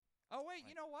wait,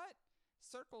 you know what?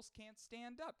 Circles can't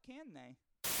stand up, can they?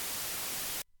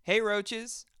 Hey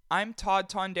Roaches, I'm Todd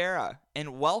Tondera,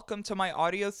 and welcome to my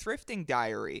audio thrifting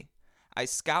diary. I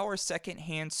scour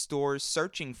secondhand stores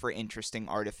searching for interesting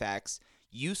artifacts,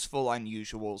 useful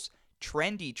unusuals,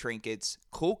 trendy trinkets,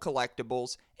 cool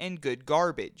collectibles, and good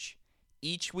garbage.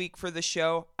 Each week for the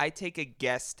show, I take a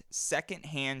guest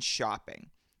secondhand shopping.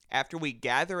 After we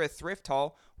gather a thrift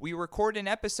haul, we record an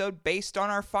episode based on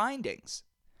our findings.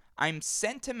 I'm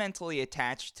sentimentally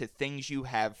attached to things you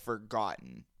have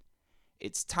forgotten.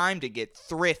 It's time to get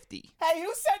thrifty. Hey,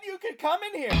 who said you could come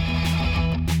in here?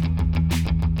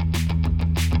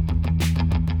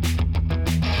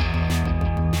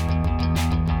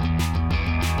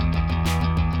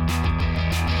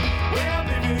 Well,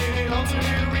 living in an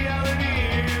alternate reality,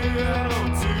 I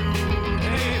don't do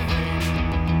anything.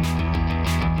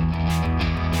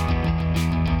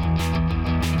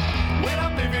 When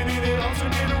I'm living in an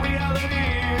alternate reality,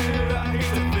 I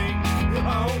hate to think I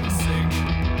only sing.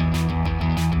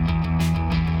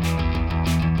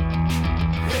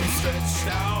 Stretched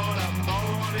out, I'm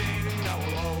mourning, I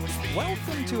will always be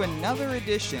Welcome to another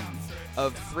edition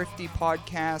of Thrifty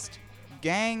Podcast,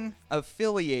 Gang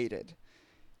Affiliated.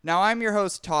 Now, I'm your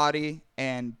host, Toddy,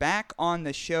 and back on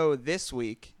the show this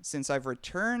week, since I've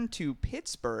returned to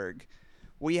Pittsburgh,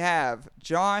 we have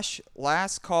Josh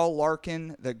Last Call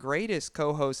Larkin, the greatest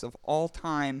co-host of all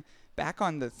time, back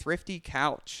on the Thrifty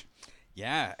couch.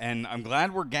 Yeah, and I'm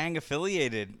glad we're gang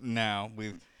affiliated now.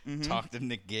 We've talked to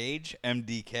Nick Gage,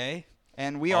 MDK,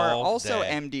 And we are All also day.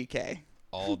 MDK.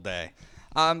 all day.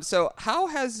 So how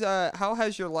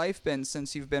has your life been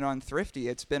since you've been on Thrifty?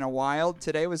 It's been a while.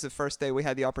 Today was the first day we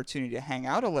had the opportunity to hang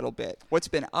out a little bit. What's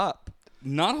been up?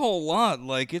 Not a whole lot.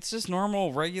 Like, it's just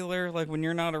normal, regular. Like, when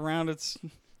you're not around, it's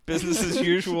business as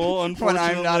usual, When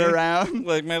unfortunately. I'm not around.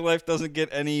 Like, my life doesn't get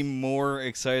any more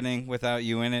exciting without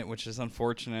you in it, which is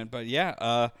unfortunate. But,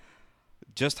 yeah,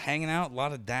 just hanging out, a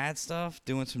lot of dad stuff,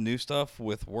 doing some new stuff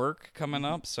with work coming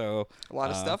up. So A lot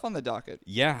of stuff on the docket.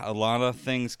 yeah, a lot of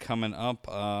things coming up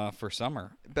for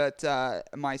summer. But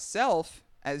myself,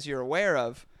 as you're aware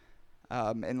of,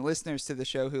 and listeners to the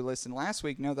show who listened last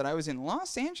week know that I was in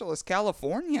Los Angeles,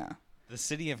 California. The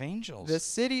City of Angels. The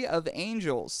City of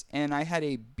Angels, and I had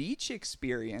a beach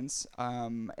experience,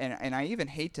 and I even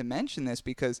hate to mention this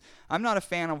because I'm not a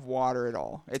fan of water at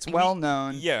all. It's well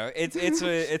known. Yeah, it's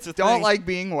a Don't thing. like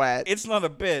being wet. It's not a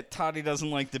bit. Toddy doesn't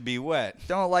like to be wet.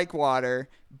 Don't like water,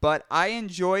 but I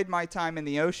enjoyed my time in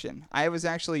the ocean. I was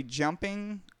actually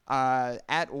jumping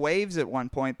at waves at one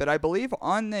point, but I believe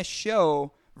on this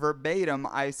show, verbatim,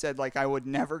 I said like I would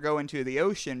never go into the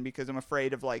ocean because I'm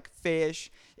afraid of like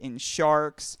fish and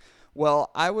sharks.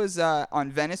 Well, I was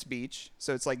on Venice Beach,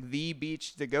 so it's like the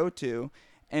beach to go to,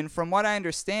 and from what I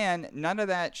understand, none of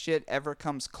that shit ever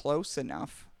comes close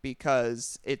enough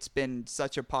because it's been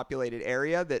such a populated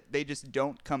area that they just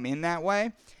don't come in that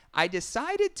way. I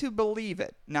decided to believe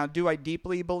it. Now, do I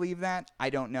deeply believe that? I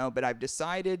don't know, but I've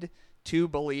decided to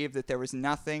believe that there was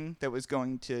nothing that was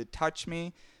going to touch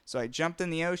me. So I jumped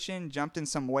in the ocean, jumped in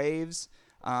some waves.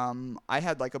 I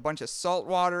had like a bunch of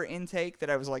saltwater intake that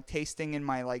I was like tasting in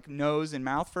my like nose and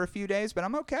mouth for a few days, but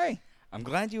I'm okay. I'm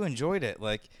glad you enjoyed it.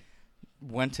 Like,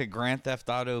 went to Grand Theft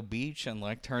Auto Beach and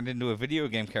like turned into a video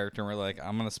game character and we're like,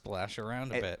 I'm gonna splash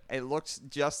around a bit. It looks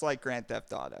just like Grand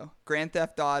Theft Auto. Grand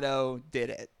Theft Auto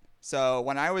did it. So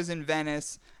when I was in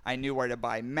Venice, I knew where to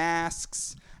buy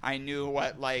masks. I knew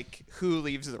what like who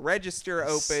leaves the register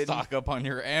open. Stock up on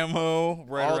your ammo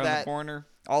right All around that- the corner.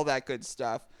 All that good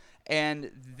stuff.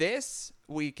 And this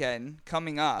weekend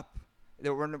coming up,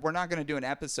 we're not going to do an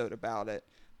episode about it,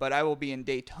 but I will be in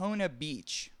Daytona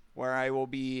Beach where I will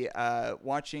be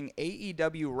watching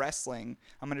AEW wrestling.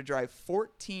 I'm going to drive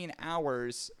 14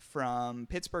 hours from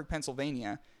Pittsburgh,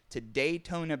 Pennsylvania to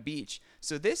Daytona Beach.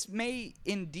 So this may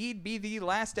indeed be the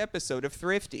last episode of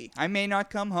Thrifty. I may not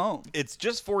come home. It's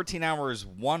just 14 hours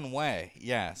one way.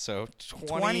 Yeah, so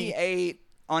 28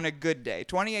 on a good day.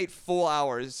 28 full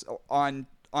hours on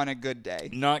a good day.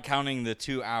 Not counting the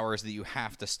 2 hours that you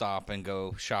have to stop and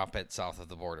go shop at south of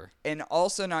the border. And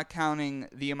also not counting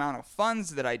the amount of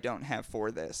funds that I don't have for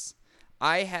this.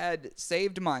 I had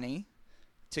saved money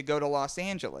to go to Los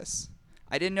Angeles.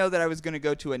 I didn't know that I was going to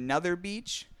go to another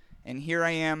beach, and here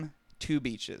I am, 2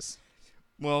 beaches.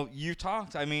 Well, you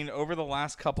talked, I mean, over the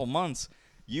last couple months,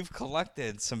 you've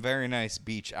collected some very nice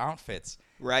beach outfits.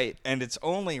 Right. And it's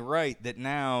only right that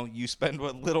now you spend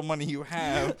what little money you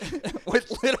have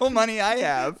With little money I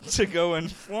have. to go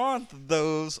and flaunt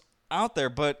those out there.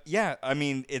 But yeah, I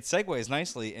mean, it segues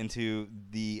nicely into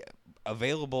the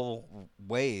available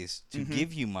ways to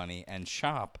give you money and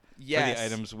shop Yes. the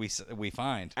items we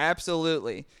find.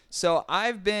 Absolutely. So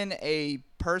I've been a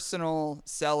personal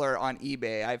seller on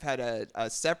eBay. I've had a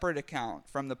separate account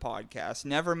from the podcast.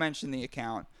 Never mentioned the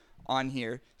account on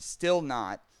here. Still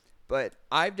not. But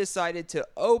I've decided to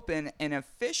open an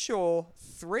official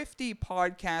Thrifty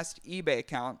Podcast eBay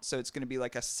account. So it's going to be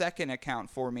like a second account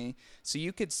for me. So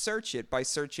you could search it by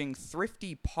searching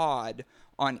Thrifty Pod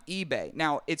on eBay.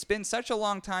 Now, it's been such a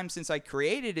long time since I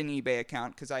created an eBay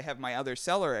account because I have my other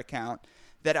seller account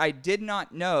that I did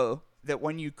not know that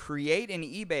when you create an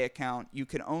eBay account, you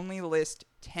can only list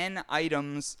 10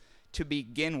 items to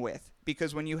begin with.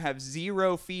 Because when you have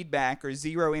zero feedback or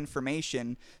zero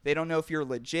information, they don't know if you're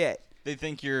legit. They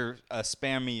think you're a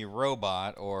spammy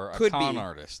robot or a Could con be.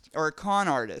 artist. Or a con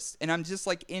artist. And I'm just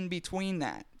like in between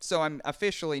that. So I'm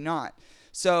officially not.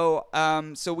 So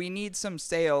we need some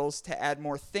sales to add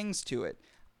more things to it.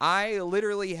 I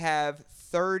literally have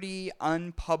 30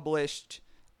 unpublished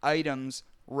items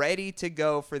ready to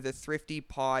go for the Thrifty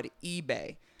Pod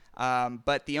eBay.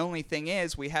 But the only thing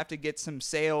is we have to get some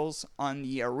sales on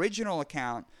the original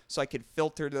account so I could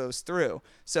filter those through.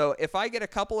 So if I get a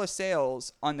couple of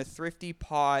sales on the Thrifty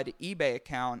Pod eBay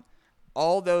account,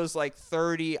 all those like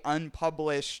 30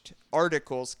 unpublished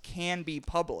articles can be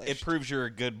published. It proves you're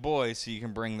a good boy, so you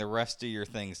can bring the rest of your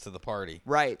things to the party.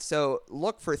 Right. So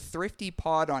look for Thrifty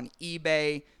Pod on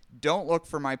eBay. Don't look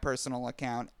for my personal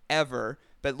account ever,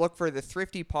 but look for the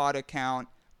Thrifty Pod account.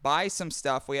 Buy some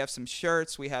stuff. We have some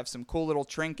shirts. We have some cool little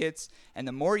trinkets. And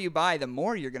the more you buy, the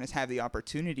more you're going to have the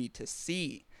opportunity to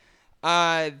see.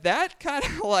 That kind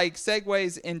of like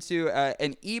segues into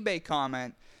an eBay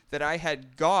comment that I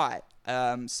had got.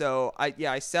 So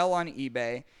I sell on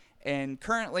eBay, and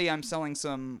currently I'm selling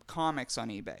some comics on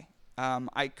eBay.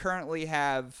 I currently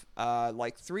have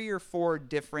like 3 or 4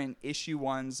 different issue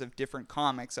ones of different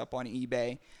comics up on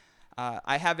eBay.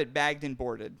 I have it bagged and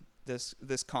boarded,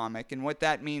 this comic, and what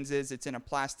that means is it's in a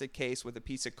plastic case with a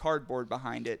piece of cardboard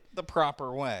behind it. The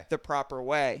proper way. The proper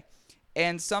way.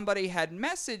 And somebody had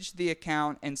messaged the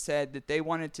account and said that they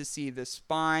wanted to see the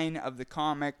spine of the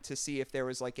comic to see if there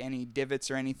was like any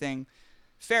divots or anything.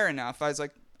 Fair enough. I was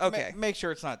like, okay. Make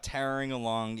sure it's not tearing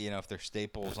along, if there's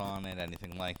staples on it,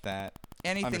 anything like that.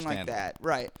 Anything like that.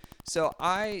 Right. So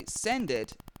I send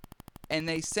it, and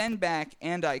they send back,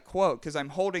 and I quote, because I'm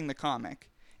holding the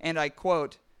comic, and I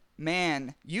quote,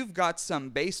 "Man, you've got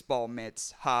some baseball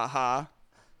mitts, ha ha."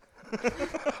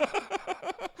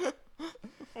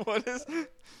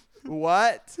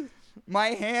 What? My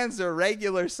hands are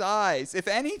regular size. If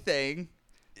anything,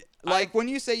 like when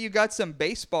you say you got some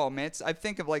baseball mitts, I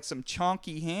think of like some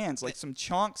chonky hands, like some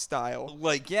chonk style.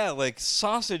 Like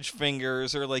sausage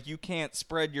fingers, or like you can't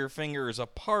spread your fingers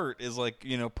apart is like,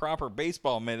 proper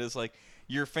baseball mitt is like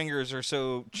your fingers are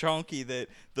so chunky that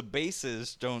the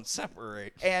bases don't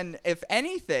separate. And if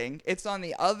anything, it's on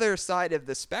the other side of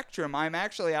the spectrum. I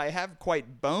have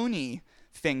quite bony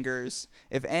fingers,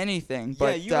 if anything.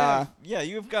 But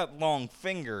you've got long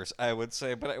fingers, I would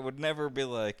say, but I would never be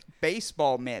like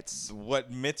baseball mitts.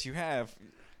 What mitts you have?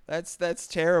 That's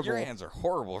terrible. Your hands are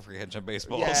horrible for catching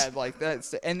baseballs. Yeah, like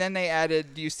that's. And then they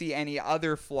added, "Do you see any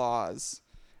other flaws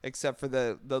except for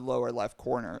the lower left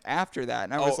corner?" After that,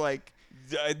 and I was like,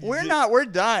 we're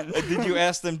done. Did you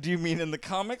ask them, do you mean in the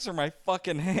comics or my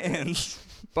fucking hands?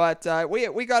 But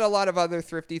we got a lot of other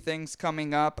thrifty things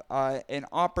coming up. An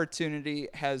opportunity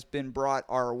has been brought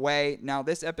our way. Now,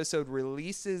 this episode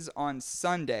releases on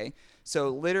Sunday, so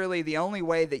literally the only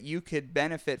way that you could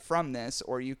benefit from this,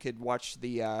 or you could watch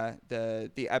the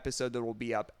episode that will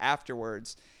be up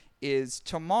afterwards, is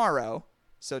tomorrow.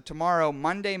 So tomorrow,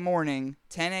 Monday morning,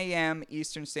 10 a.m.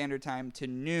 Eastern Standard Time to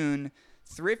noon,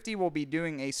 Thrifty will be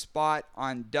doing a spot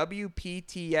on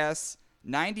WPTS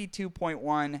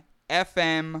 92.1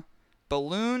 FM.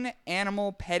 Balloon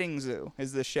Animal Petting Zoo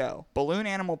is the show. Balloon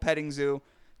Animal Petting Zoo.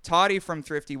 Toddy from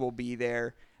Thrifty will be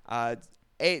there. 10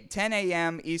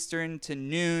 a.m. Eastern to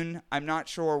noon. I'm not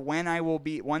sure when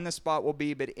the spot will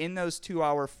be, but in those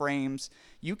 2-hour frames,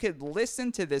 you could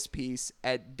listen to this piece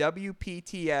at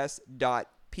wpts.pitt.edu.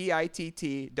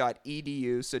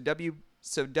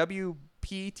 So wpts.pitt.edu.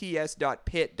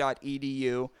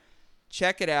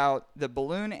 Check it out. The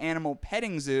Balloon Animal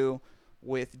Petting Zoo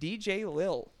with DJ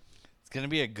Lil. It's going to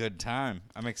be a good time.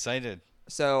 I'm excited.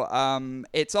 So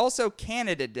it's also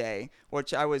Canada Day,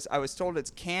 which I was told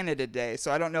it's Canada Day.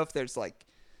 So I don't know if there's like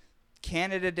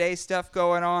Canada Day stuff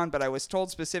going on, but I was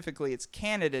told specifically it's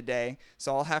Canada Day,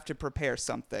 so I'll have to prepare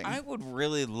something. I would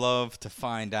really love to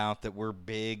find out that we're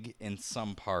big in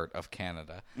some part of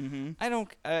Canada. Mm-hmm. I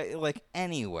don't like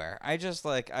anywhere. I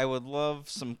would love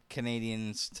some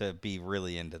Canadians to be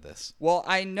really into this. Well,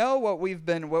 I know what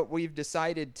we've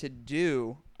decided to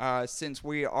do since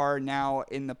we are now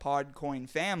in the Podcoin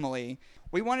family.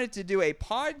 We wanted to do a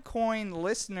Podcoin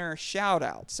listener shout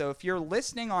out. So if you're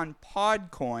listening on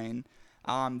Podcoin,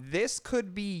 this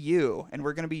could be you, and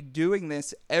we're going to be doing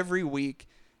this every week.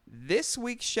 This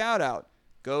week's shout out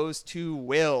goes to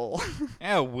Will.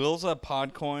 Yeah, Will's a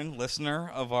Podcoin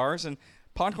listener of ours, and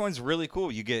Podcoin's really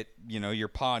cool. You get, your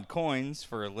Pod coins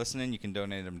for listening. You can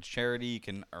donate them to charity. You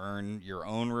can earn your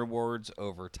own rewards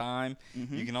over time.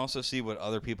 Mm-hmm. You can also see what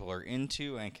other people are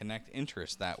into and connect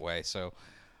interest that way. So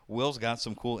Will's got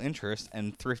some cool interest,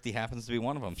 and Thrifty happens to be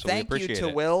one of them. So we appreciate it. Thank you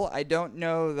to Will. I don't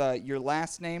know your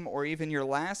last name or even your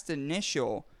last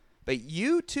initial, but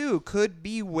you too could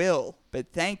be Will.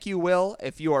 But thank you, Will.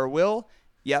 If you are Will,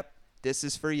 yep, this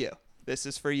is for you. This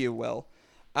is for you, Will.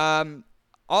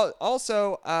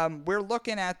 Also, we're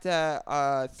looking at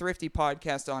the Thrifty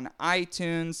Podcast on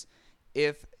iTunes.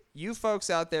 If you folks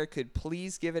out there could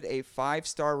please give it a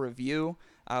 5-star review.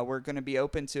 We're going to be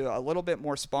open to a little bit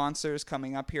more sponsors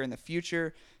coming up here in the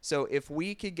future. So if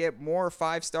we could get more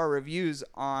 5-star reviews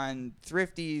on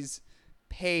Thrifty's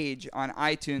page on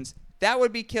iTunes, that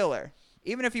would be killer.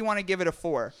 Even if you want to give it a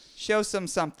 4, show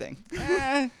something.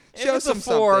 Show some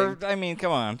 4. Something. I mean,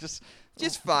 come on, just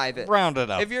 5 it. Round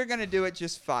it up. If you're going to do it,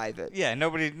 just 5 it. Yeah,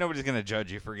 nobody's going to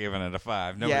judge you for giving it a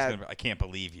 5. Nobody's going to I can't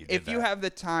believe you did If you have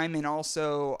the time and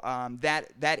also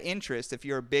that interest, if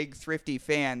you're a big Thrifty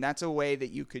fan, that's a way that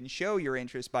you can show your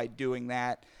interest by doing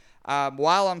that.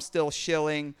 While I'm still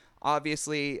shilling,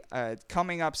 obviously,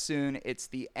 coming up soon, it's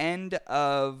the end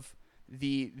of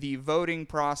the voting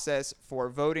process for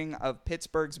voting of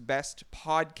Pittsburgh's best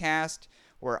podcast.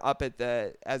 We're up at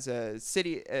as a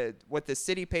city with the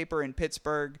city paper in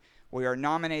Pittsburgh. We are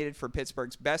nominated for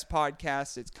Pittsburgh's best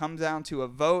podcast. It comes down to a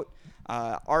vote.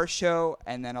 Our show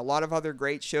and then a lot of other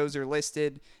great shows are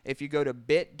listed. If you go to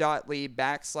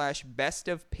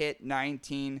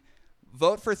bit.ly/bestofpit19,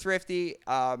 vote for Thrifty.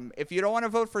 If you don't want to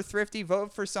vote for Thrifty,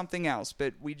 vote for something else.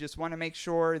 But we just want to make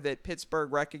sure that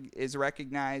Pittsburgh is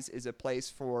recognized as a place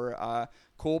for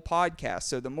cool podcasts.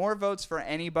 So the more votes for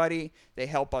anybody, they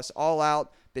help us all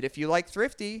out. But if you like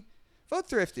Thrifty, vote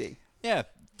Thrifty. Yeah,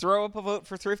 throw up a vote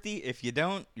for Thrifty. If you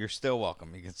don't, you're still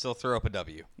welcome. You can still throw up a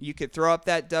W. You could throw up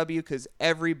that W because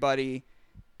everybody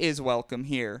is welcome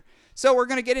here. So we're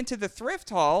going to get into the thrift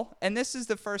haul, and this is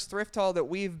the first thrift haul that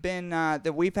we've had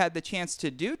the chance to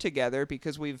do together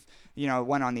because we've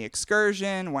went on the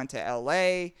excursion, went to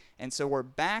LA, and so we're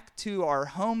back to our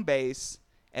home base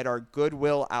at our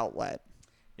Goodwill outlet.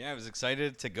 Yeah, I was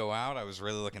excited to go out. I was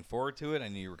really looking forward to it. I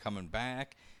knew you were coming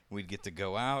back. We'd get to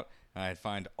go out, and I'd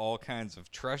find all kinds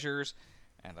of treasures,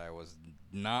 and I was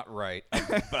not right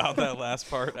about that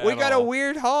last part at all. We got a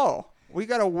weird haul. We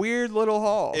got a weird little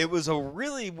haul. It was a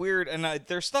really weird, and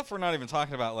there's stuff we're not even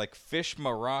talking about, like fish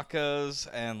maracas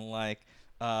and like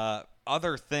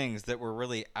other things that were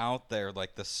really out there,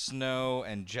 like the snow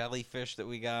and jellyfish that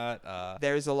we got.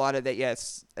 There's a lot of that,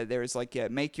 yes. There's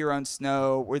make your own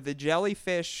snow. Were the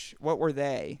jellyfish, what were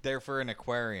they? They're for an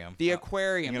aquarium. The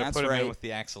aquarium, that's right. I'm going to put them in with the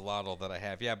axolotl that I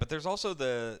have. Yeah, but there's also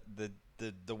the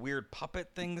weird puppet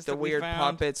things the that we weird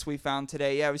found. puppets we found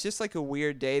today. Yeah, it was just like a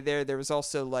weird day there. There was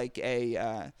also like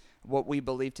a what we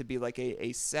believe to be like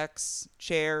a sex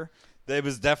chair. It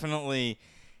was definitely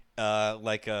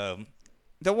like a...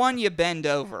 The one you bend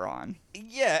over on.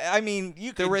 Yeah, I mean,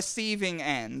 you could... The receiving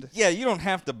end. Yeah, you don't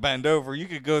have to bend over. You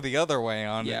could go the other way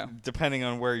on it, depending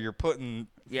on where you're putting...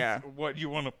 Yeah. What you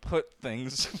want to put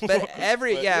things. But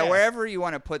wherever you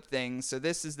want to put things. So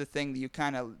this is the thing that you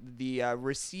kind of, the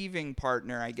receiving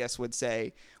partner, I guess, would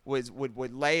say,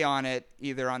 would lay on it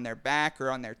either on their back or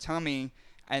on their tummy,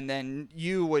 and then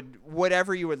you would,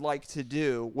 whatever you would like to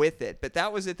do with it. But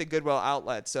that was at the Goodwill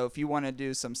outlet. So if you want to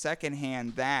do some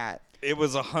secondhand that. It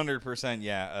was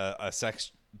 100%, a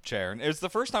sex chair. And it was the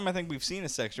first time I think we've seen a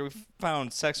sex chair. We've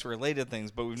found sex-related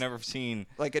things, but we've never seen...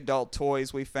 Like adult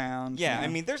toys we found. Yeah, I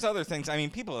mean, there's other things. I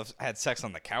mean, people have had sex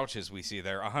on the couches we see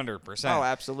there, 100%. Oh,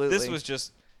 absolutely. This was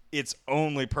just its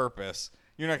only purpose.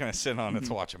 You're not going to sit on it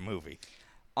to watch a movie.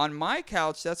 On my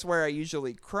couch, that's where I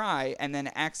usually cry and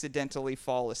then accidentally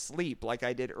fall asleep, like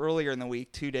I did earlier in the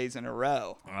week, 2 days in a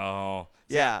row. Oh,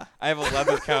 Yeah. I have a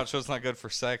leather couch, so it's not good for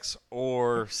sex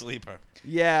or sleeping.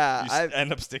 Yeah. You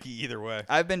end up sticky either way.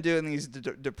 I've been doing these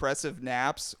depressive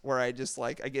naps where I just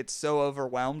I get so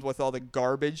overwhelmed with all the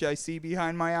garbage I see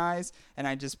behind my eyes, and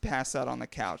I just pass out on the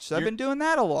couch. So I've been doing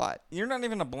that a lot. You're not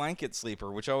even a blanket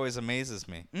sleeper, which always amazes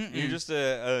me. You're just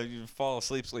a you fall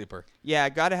asleep sleeper. Yeah, I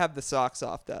got to have the socks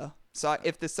off though. So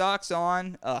if the socks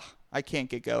on, I can't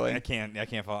get going. I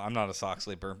can't fall. I'm not a sock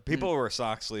sleeper. People who are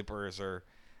sock sleepers are.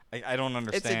 I don't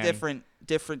understand. It's a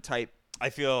different type. I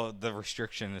feel the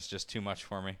restriction is just too much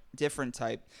for me. Different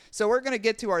type. So we're going to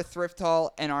get to our thrift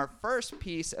haul, and our first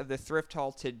piece of the thrift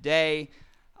haul today,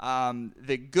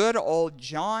 the good old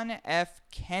John F.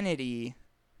 Kennedy,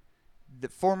 the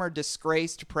former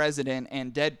disgraced president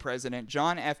and dead president,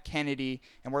 John F. Kennedy,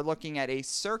 and we're looking at a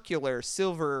circular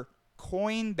silver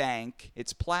coin bank.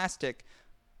 It's plastic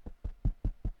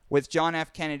with John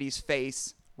F. Kennedy's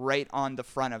face right on the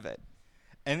front of it.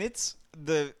 And it's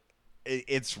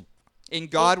In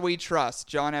God We Trust,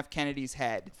 John F. Kennedy's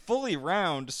head. fully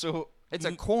round, so It's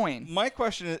a coin. my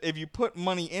question is, if you put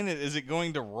money in it, is it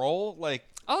going to roll? Like,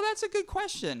 Oh, that's a good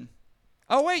question.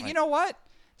 Oh, wait, you know what?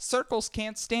 Circles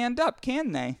can't stand up,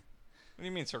 can they? what do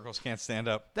you mean circles can't stand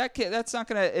up? That's not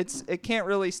gonna. It can't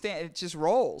really stand. It just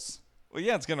rolls. Well,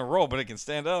 yeah, it's going to roll, but it can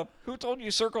stand up. Who told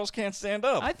you circles can't stand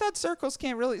up? I thought circles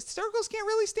can't really stand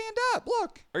up.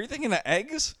 Look, Are you thinking of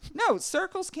eggs? no,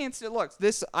 circles can't stand. Look,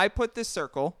 this. I put this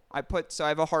circle. So I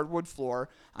have a hardwood floor.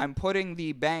 I'm putting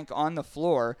the bank on the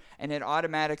floor, and it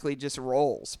automatically just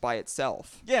rolls by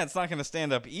itself. Yeah, it's not going to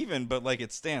stand up even, but like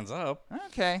it stands up.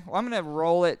 Okay, well, I'm gonna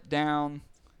roll it down.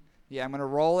 Yeah, I'm gonna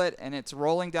roll it, and it's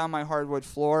rolling down my hardwood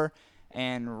floor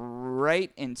and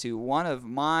right into one of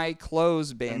my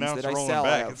clothes bins And now that it's I rolling sell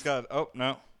back. out of. It's got, oh,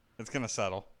 no, it's going to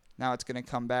settle. Now it's gonna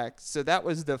come back. So that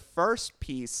was the first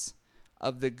piece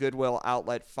of the Goodwill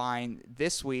Outlet find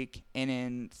this week, and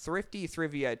in Thrifty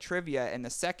Trivia in the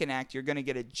second act, you're gonna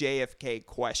get a JFK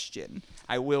question.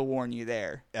 I will warn you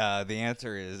there. The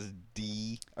answer is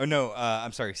D. Oh, no,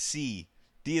 I'm sorry, C.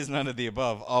 D is none of the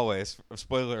above, always.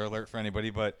 Spoiler alert for anybody,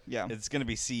 but Yeah. it's going to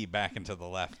be C back and to the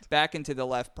left. Back and to the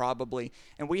left, probably.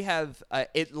 And we have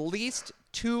at least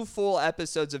 2 full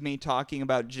episodes of me talking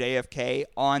about JFK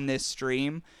on this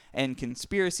stream and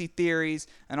conspiracy theories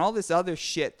and all this other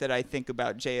shit that I think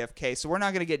about JFK. So we're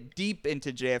not going to get deep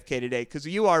into JFK today because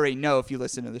you already know if you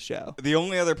listen to the show. The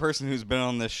only other person who's been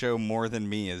on this show more than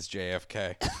me is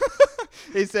JFK.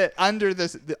 He said under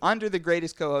the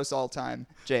greatest co-host all time,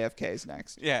 JFK is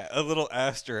next. Yeah, a little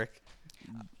asterisk.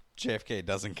 JFK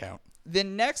doesn't count. The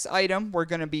next item we're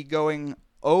going to be going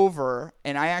over,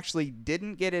 and I actually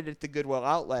didn't get it at the Goodwill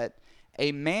Outlet,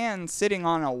 a man sitting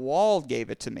on a wall gave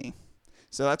it to me.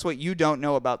 So that's what you don't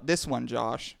know about this one,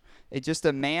 Josh. It's just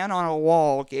a man on a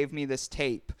wall gave me this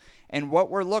tape. And what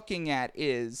we're looking at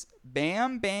is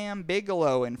Bam Bam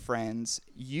Bigelow and Friends,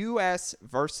 U.S.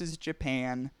 versus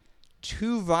Japan,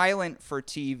 Too Violent for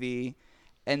TV.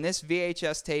 And this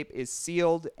VHS tape is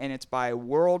sealed, and it's by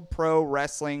World Pro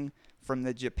Wrestling from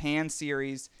the Japan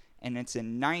series, and it's a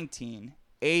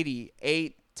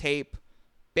 1988 tape.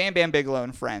 Bam Bam Bigelow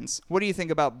and Friends. What do you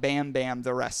think about Bam Bam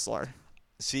the wrestler?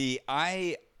 See,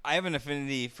 I have an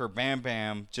affinity for Bam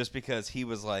Bam just because he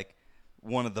was like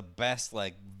one of the best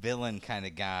like villain kind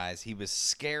of guys. He was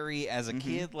scary as a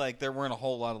kid. Like there weren't a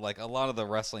whole lot of a lot of the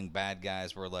wrestling bad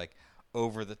guys were like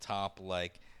over the top,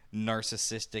 like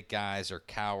narcissistic guys or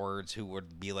cowards who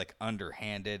would be like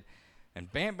underhanded.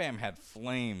 And Bam Bam had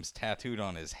flames tattooed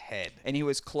on his head. And he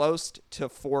was close to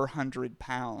 400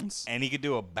 pounds. And he could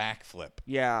do a backflip.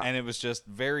 Yeah. And it was just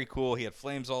very cool. He had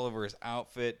flames all over his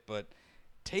outfit, but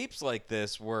tapes like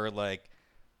this were like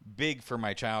big for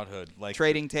my childhood. Like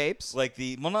Trading tapes? like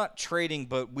not trading,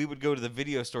 but we would go to the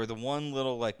video store, the one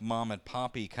little like mom and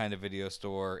poppy kind of video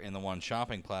store in the one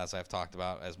shopping plaza I've talked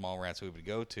about as mall rats we would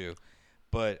go to.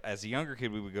 But as a younger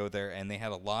kid, we would go there, and they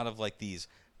had a lot of like these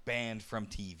banned from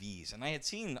TVs, and I had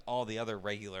seen all the other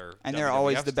regular And they're WWF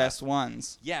always the stuff. best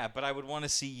ones. Yeah, but I would want to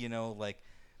see,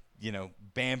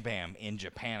 Bam Bam in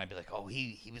Japan. I'd be like, oh,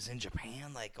 he was in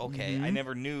Japan? Like, okay. I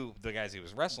never knew the guys he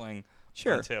was wrestling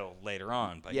Sure. until later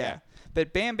on. But Yeah.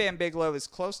 But Bam Bam Bigelow is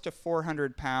close to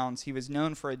 400 pounds. He was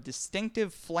known for a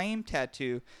distinctive flame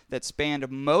tattoo that spanned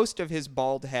most of his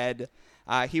bald head.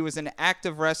 He was an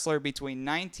active wrestler between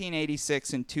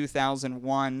 1986 and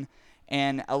 2001.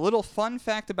 And a little fun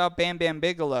fact about Bam Bam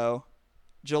Bigelow,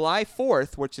 July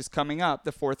 4th, which is coming up,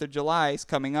 the 4th of July is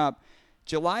coming up,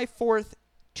 July 4th,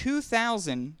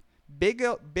 2000,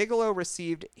 Bigelow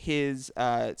received his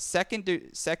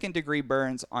second-degree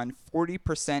burns on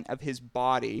 40% of his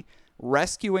body,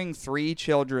 rescuing 3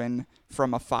 children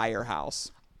from a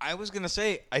firehouse. I was going to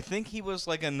say, I think he was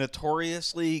like a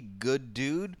notoriously good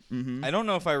dude. Mm-hmm. I don't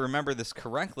know if I remember this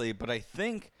correctly, but I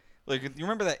think, like, you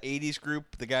remember that 80s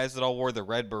group, the guys that all wore the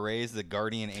red berets, the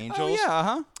Guardian Angels? Oh, yeah,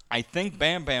 uh-huh. I think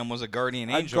Bam Bam was a Guardian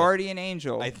A Angel. guardian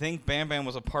angel. I think Bam Bam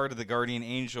was a part of the Guardian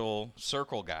Angel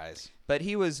circle guys. But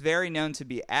he was very known to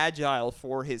be agile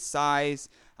for his size.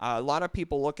 A lot of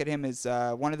people look at him as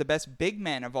one of the best big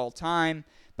men of all time.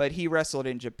 But he wrestled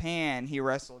in Japan. He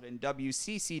wrestled in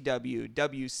WCCW,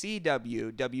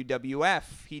 WCW, WWF.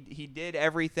 He did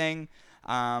everything.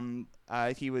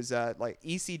 He was like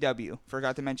ECW.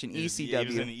 Forgot to mention ECW. He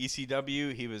was in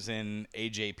ECW. He was in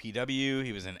AJPW.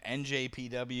 He was in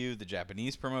NJPW, the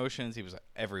Japanese promotions. He was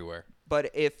everywhere.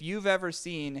 But if you've ever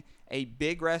seen a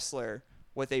big wrestler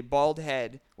with a bald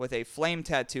head with a flame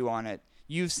tattoo on it,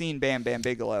 you've seen Bam Bam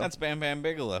Bigelow. That's Bam Bam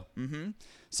Bigelow. Mm-hmm.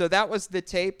 So that was the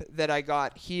tape that I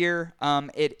got here.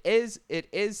 It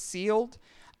is sealed.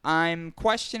 I'm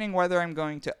questioning whether I'm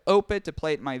going to open it to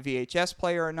play it in my VHS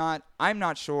player or not. I'm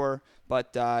not sure.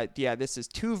 But, yeah, this is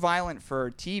Too Violent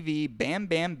for TV, Bam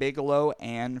Bam Bigelow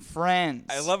and Friends.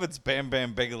 I love it's Bam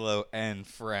Bam Bigelow and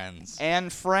Friends.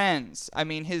 And Friends. I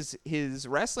mean, his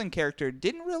wrestling character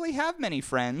didn't really have many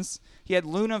friends. He had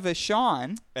Luna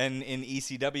Vachon. And in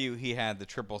ECW, he had the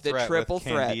triple The threat triple with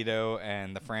threat. Candido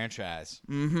and the franchise.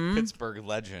 Mm-hmm. Pittsburgh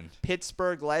legend.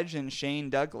 Pittsburgh legend Shane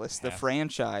Douglas, the Yeah.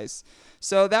 franchise.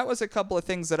 So that was a couple of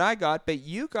things that I got, but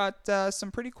you got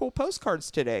some pretty cool postcards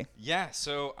today. Yeah,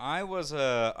 so I was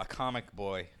a comic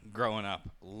boy growing up.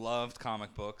 Loved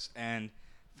comic books and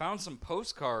found some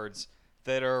postcards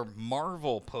that are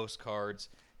Marvel postcards.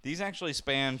 These actually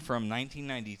span from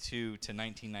 1992 to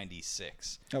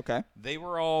 1996. Okay. They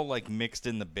were all like mixed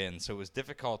in the bin, so it was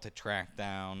difficult to track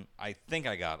down. I think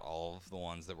I got all of the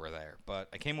ones that were there, but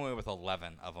I came away with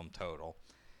 11 of them total.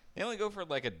 They only go for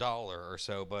like $1 or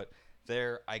so, but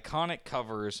they're iconic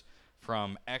covers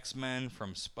from X-Men,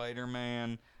 from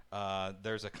Spider-Man.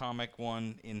 There's a comic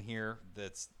one in here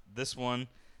that's this one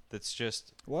that's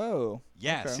just Whoa.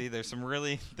 yeah. Okay. See, there's some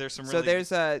really So there's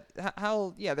they're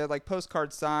like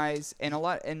postcard size,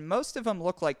 and most of them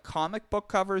look like comic book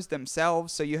covers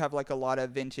themselves. So you have like a lot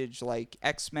of vintage like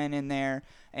X-Men in there,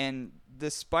 and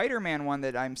the Spider-Man one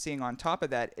that I'm seeing on top of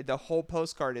that, the whole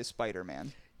postcard is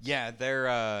Spider-Man. Yeah, they're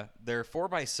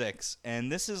 4x6, and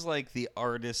this is like the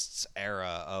artist's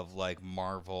era of like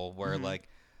Marvel, where like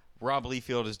Rob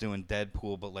Liefeld is doing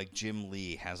Deadpool, but like Jim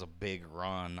Lee has a big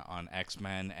run on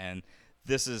X-Men, and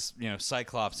this is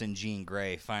Cyclops and Jean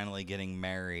Grey finally getting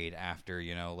married after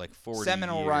like 40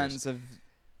 Seminal years. runs of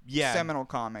seminal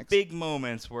comics. Big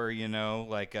moments where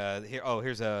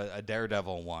here's a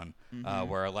Daredevil one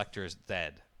where Elektra's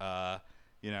dead.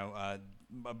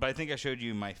 But I think I showed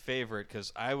you my favorite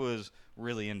because I was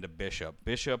really into Bishop.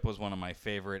 Bishop was one of my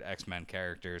favorite X-Men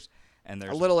characters, and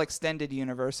there's a little extended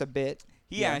universe, a bit.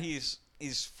 yeah, he's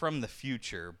from the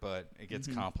future, but it gets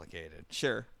complicated.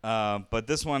 Sure. But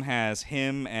this one has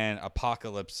him and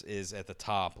Apocalypse is at the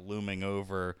top, looming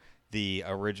over the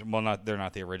original. Well, they're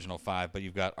not the original 5, but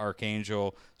you've got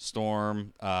Archangel,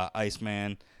 Storm,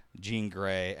 Iceman, Jean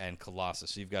Grey, and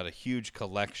Colossus. So you've got a huge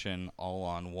collection all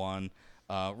on one.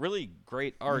 Really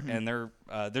great art, and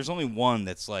there's only one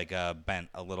that's like bent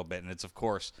a little bit, and it's of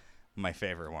course my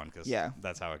favorite one because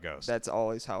that's how it goes. That's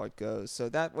always how it goes. So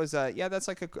that was that's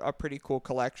like a pretty cool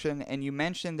collection. And you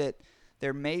mentioned that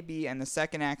there may be in the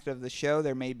second act of the show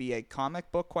there may be a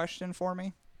comic book question for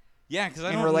me. Yeah, because I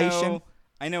in don't relation. know.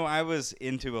 I know I was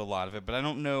into a lot of it, but I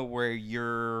don't know where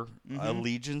your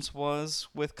allegiance was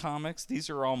with comics.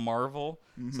 These are all Marvel,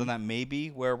 so that may be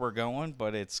where we're going,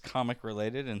 but it's comic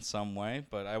related in some way.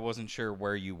 But I wasn't sure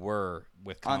where you were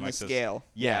with comics. On the scale.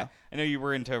 Yeah. I know you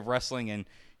were into wrestling and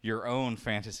your own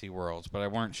fantasy worlds, but I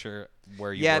weren't sure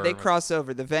where you were. Yeah, they cross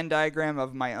over. The Venn diagram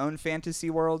of my own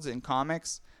fantasy worlds in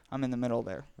comics, I'm in the middle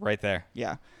there. Right there.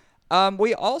 Yeah.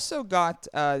 We also got,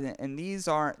 and these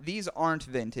aren't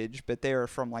vintage, but they are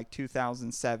from like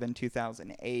 2007,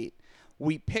 2008.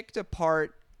 We picked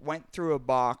apart, went through a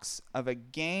box of a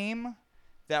game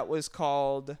that was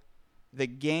called The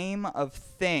Game of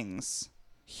Things,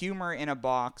 Humor in a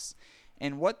Box.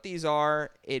 And what these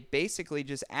are, it basically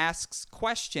just asks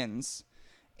questions.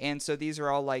 And so these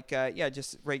are all like,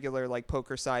 just regular like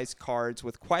poker-sized cards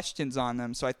with questions on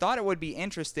them. So I thought it would be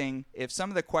interesting if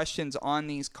some of the questions on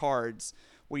these cards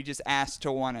we just asked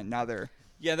to one another.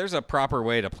 Yeah, there's a proper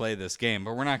way to play this game,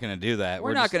 but we're not going to do that.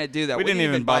 We're not going to do that. We didn't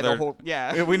even buy bother. the whole,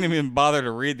 yeah. We didn't even bother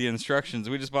to read the instructions.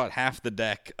 We just bought half the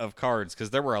deck of cards because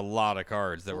there were a lot of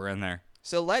cards that were in there.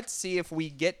 So let's see if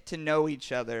we get to know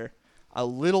each other a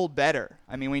little better.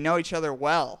 I mean, we know each other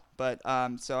well, but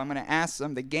so I'm going to ask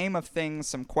them the Game of Things,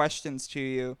 some questions to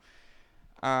you.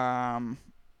 Okay,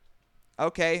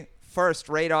 first,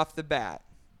 right off the bat,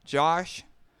 Josh,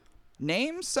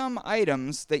 name some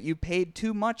items that you paid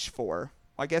too much for.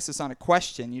 I guess it's not a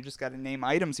question. You just got to name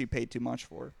items you paid too much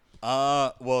for.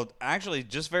 Well, actually,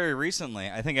 just very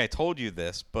recently, I think I told you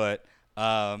this, but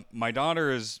my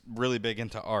daughter is really big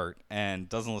into art and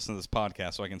doesn't listen to this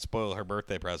podcast, so I can spoil her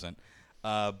birthday present.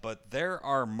 But there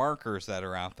are markers that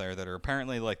are out there that are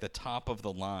apparently like the top of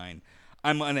the line.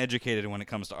 I'm uneducated when it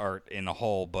comes to art in a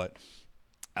whole, but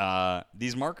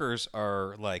these markers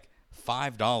are like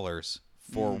 $5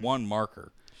 for one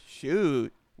marker.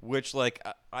 Shoot. Which, like,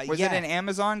 Was it an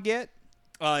Amazon get?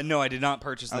 No, I did not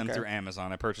purchase them Okay. through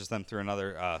Amazon. I purchased them through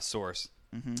another source,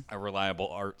 a reliable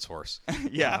art source.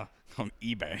 Yeah. On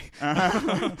eBay.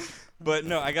 But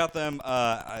no, I got them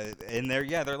in there.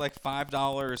 Yeah, they're like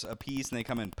 $5 a piece, and they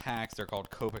come in packs. They're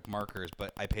called Copic markers,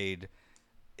 but I paid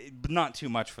not too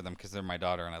much for them because they're my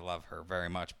daughter, and I love her very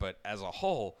much. But as a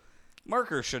whole,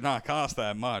 markers should not cost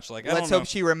that much. Like, I Let's don't hope know.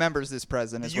 she remembers this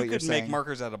present, is You what you're could make saying.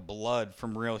 markers out of blood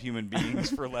from real human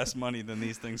beings for less money than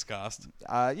these things cost.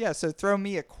 Yeah, so throw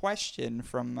me a question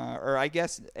from, or I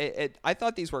guess, I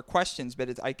thought these were questions,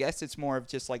 but I guess it's more of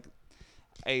just like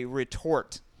a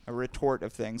retort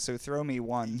of things. So throw me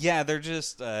one. Yeah, they're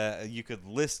just you could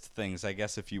list things, I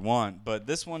guess, if you want. But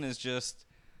this one is just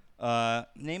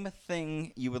name a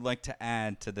thing you would like to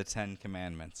add to the 10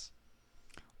 Commandments.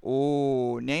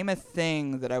 Oh, name a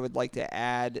thing that I would like to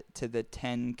add to the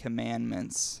 10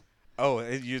 Commandments. Oh,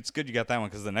 it's good you got that one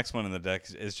because the next one in the deck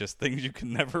is just things you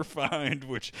can never find,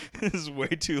 which is way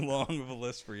too long of a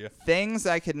list for you. Things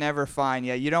I could never find.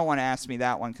 Yeah, you don't want to ask me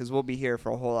that one because we'll be here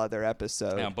for a whole other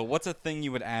episode. Yeah, but what's a thing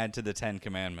you would add to the 10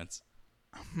 Commandments?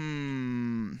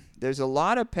 There's a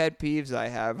lot of pet peeves I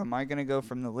have. Am I going to go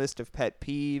from the list of pet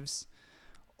peeves?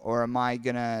 Or am I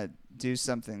going to do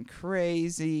something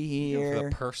crazy Go for here?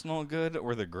 the personal good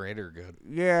or the greater good?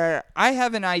 Yeah, I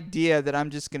have an idea that I'm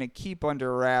just going to keep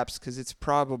under wraps because it's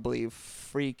probably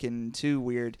freaking too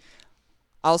weird.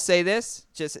 I'll say this.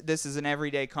 This is an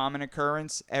everyday common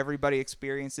occurrence. Everybody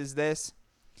experiences this.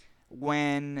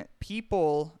 When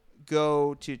people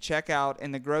go to check out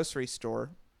in the grocery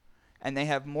store and they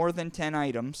have more than 10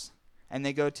 items and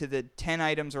they go to the 10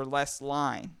 items or less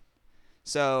line.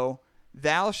 So,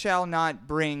 thou shalt not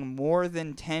bring more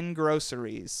than 10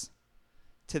 groceries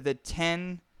to the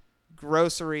 10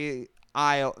 grocery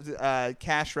aisle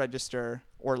cash register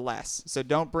or less. So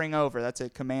don't bring over. That's a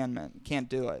commandment. Can't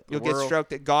do it. You'll get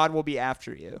stroked. God will be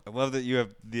after you. I love that you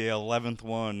have the 11th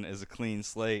one is a clean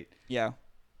slate. Yeah.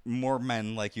 More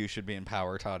men like you should be in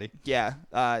power, Toddy. Yeah.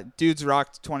 Dudes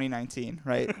rocked 2019,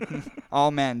 right?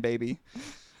 All men, baby.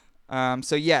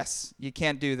 So yes, you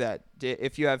can't do that.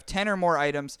 If you have 10 or more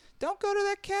items, don't go to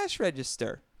that cash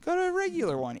register. Go to a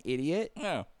regular one, idiot.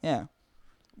 No. Yeah.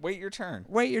 Wait your turn.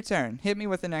 Wait your turn. Hit me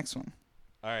with the next one.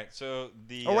 All right, so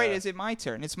the Oh wait, is it my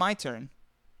turn? It's my turn.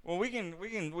 well, we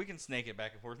can snake it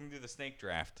back and forth. We can do the snake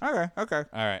draft. Okay.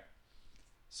 All right.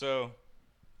 So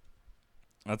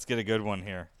let's get a good one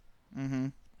here. Mm-hmm.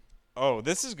 Oh,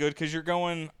 this is good because you're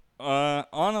going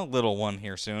on a little one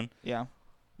here soon. Yeah.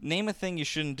 Name a thing you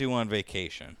shouldn't do on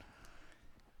vacation.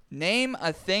 Name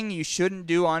a thing you shouldn't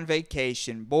do on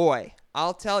vacation. Boy,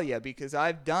 I'll tell you because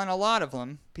I've done a lot of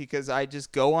them because I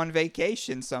just go on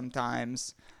vacation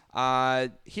sometimes.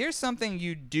 Here's something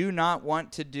you do not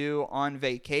want to do on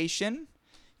vacation.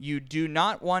 You do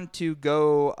not want to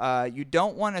go, you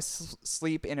don't want to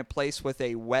sleep in a place with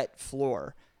a wet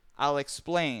floor. I'll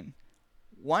explain.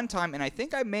 One time, and I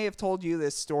think I may have told you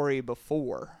this story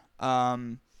before.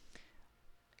 I'm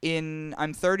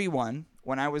 31.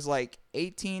 When I was like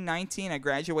 18, 19, I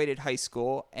graduated high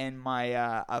school, and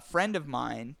a friend of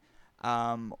mine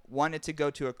wanted to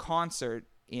go to a concert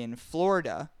in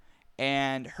Florida,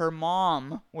 and her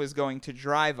mom was going to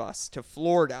drive us to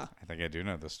Florida. I think I do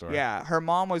know this story. Yeah, her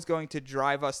mom was going to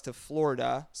drive us to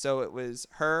Florida, so it was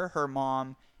her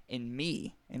mom, and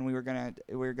me, and we were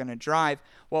gonna drive.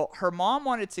 Well, her mom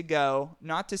wanted to go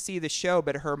not to see the show,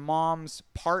 but her mom's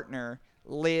partner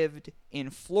lived in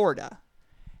Florida.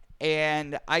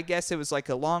 And I guess it was like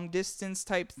a long distance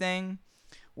type thing.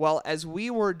 Well, as we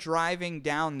were driving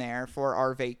down there for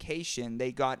our vacation,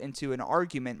 they got into an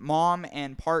argument, mom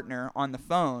and partner on the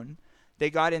phone. They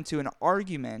got into an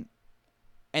argument,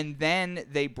 and then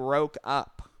they broke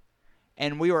up.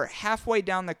 And we were halfway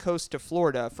down the coast to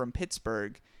Florida from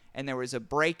Pittsburgh, and there was a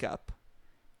breakup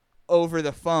over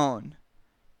the phone.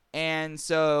 And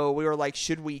so we were like,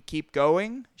 should we keep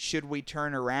going? Should we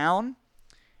turn around?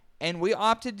 And we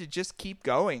opted to just keep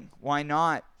going. Why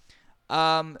not?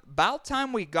 About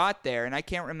time we got there, and I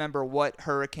can't remember what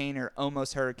hurricane or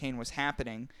almost hurricane was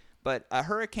happening, but a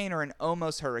hurricane or an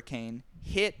almost hurricane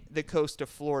hit the coast of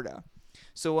Florida.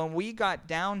 So when we got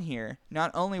down here,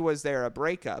 not only was there a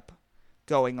breakup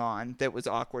going on that was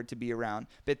awkward to be around,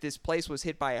 but this place was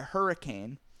hit by a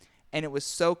hurricane, and it was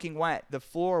soaking wet. The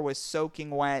floor was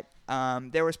soaking wet.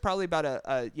 There was probably about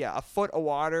a foot of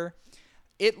water.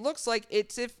 It looks like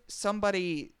it's if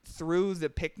somebody threw the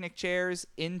picnic chairs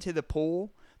into the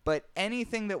pool, but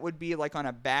anything that would be like on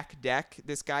a back deck,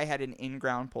 this guy had an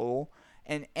in-ground pool,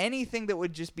 and anything that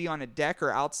would just be on a deck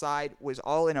or outside was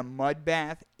all in a mud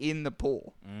bath in the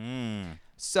pool.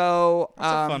 So That's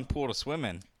a fun pool to swim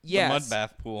in. yes. The mud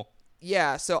bath pool.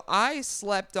 Yeah, so I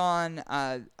slept on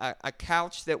a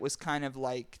couch that was kind of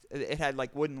like, it had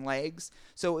like wooden legs,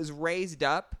 so it was raised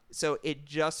up, so it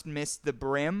just missed the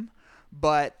brim.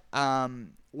 But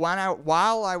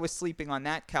while I was sleeping on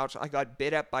that couch, I got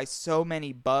bit up by so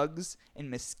many bugs and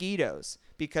mosquitoes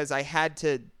because I had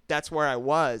to. That's where I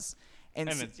was, And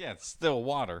it's still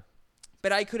water.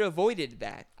 but I could have avoided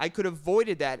that. I could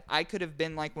have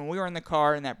been like, when we were in the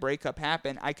car and that breakup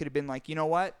happened, I could have been like, you know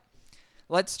what?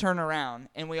 Let's turn around.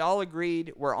 And we all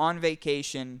agreed we're on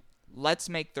vacation. Let's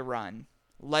make the run.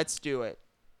 Let's do it.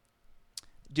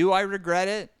 Do I regret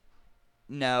it?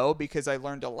 No, because I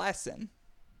learned a lesson.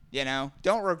 You know,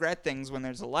 don't regret things when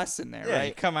there's a lesson there, Yeah, right?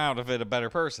 you come out of it a better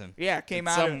person. Yeah, came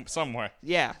In out some way.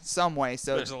 Yeah, some way.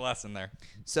 So There's a lesson there.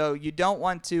 So you don't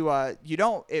want to,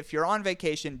 if you're on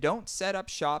vacation, don't set up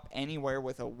shop anywhere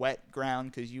with a wet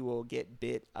ground because you will get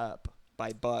bit up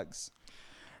by bugs.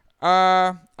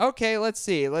 Okay, let's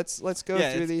see. Let's go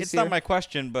through these. It's here. not my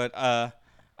question, but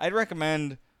I'd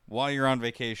recommend while you're on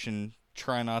vacation,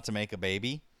 try not to make a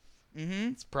baby. Mm-hmm.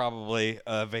 It's probably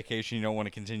a vacation you don't want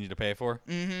to continue to pay for.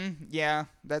 Yeah,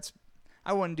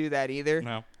 I wouldn't do that either.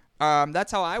 No. That's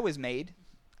how I was made.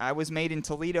 I was made in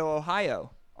Toledo,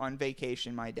 Ohio on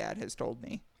vacation, my dad has told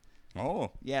me.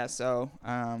 Oh. Yeah, so,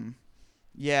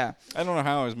 yeah. I don't know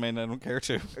how I was made. I don't care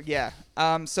to. Yeah.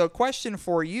 So question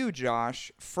for you,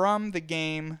 Josh, from the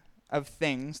game of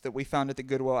things that we found at the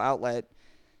Goodwill outlet.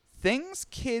 Things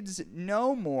kids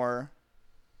know more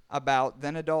about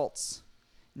than adults.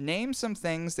 Name some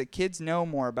things that kids know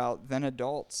more about than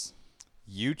adults.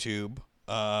 YouTube,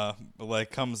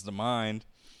 comes to mind.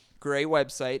 Great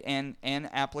website and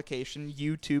application,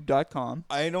 youtube.com.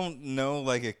 I don't know,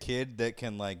 a kid that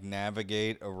can,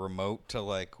 navigate a remote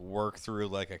to, work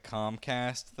through, a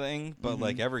Comcast thing. But,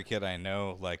 every kid I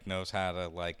know, knows how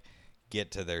to,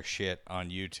 get to their shit on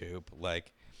YouTube.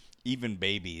 Even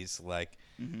babies,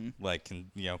 can,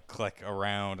 click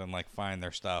around and, find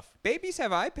their stuff. Babies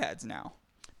have iPads now.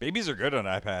 Babies are good on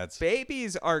iPads.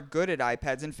 Babies are good at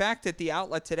iPads. In fact, at the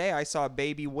outlet today, I saw a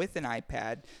baby with an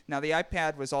iPad. Now, the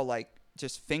iPad was all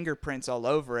just fingerprints all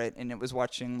over it, and it was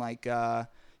watching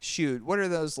what are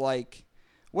those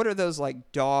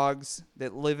dogs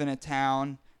that live in a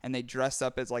town and they dress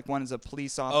up as one is a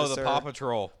police officer? Oh, the Paw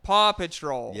Patrol. Paw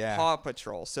Patrol. Yeah. Paw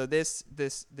Patrol. So this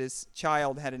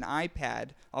child had an iPad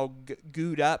all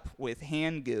gooed up with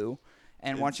hand goo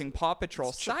and watching Paw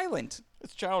Patrol silent.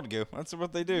 It's child goo. That's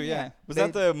what they do, yeah. Was They-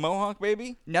 that the Mohawk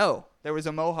baby? No, there was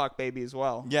a Mohawk baby as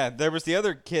well. Yeah, there was the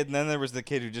other kid, and then there was the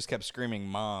kid who just kept screaming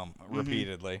 "Mom"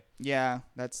 repeatedly. Yeah,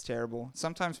 that's terrible.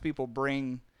 Sometimes people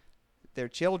bring their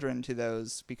children to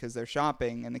those because they're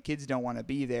shopping and the kids don't want to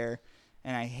be there,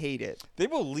 and I hate it. They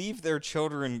will leave their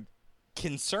children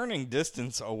concerning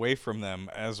distance away from them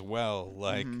as well.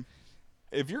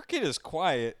 If your kid is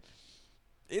quiet,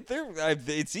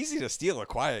 it's easy to steal a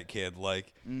quiet kid.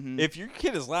 If your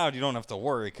kid is loud, you don't have to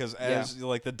worry because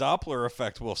the Doppler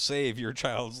effect will save your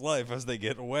child's life as they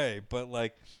get away. But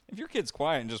if your kid's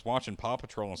quiet and just watching Paw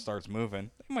Patrol and starts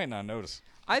moving, they might not notice.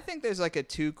 I think there's a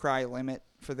 2-cry limit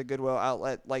for the Goodwill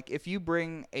outlet. If you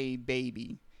bring a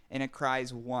baby and it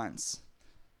cries once,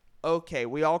 okay,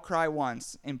 we all cry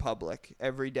once in public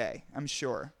every day, I'm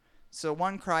sure. So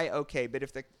one cry, okay, but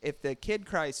if the kid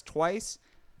cries twice,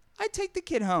 I take the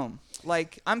kid home.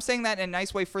 I'm saying that in a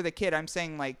nice way for the kid. I'm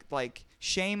saying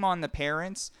shame on the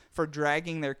parents for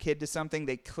dragging their kid to something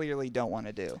they clearly don't want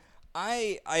to do.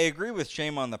 I agree with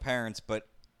shame on the parents, but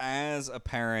as a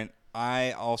parent,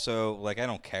 I also I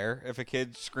don't care if a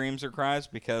kid screams or cries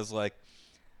because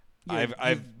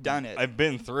You've done it. I've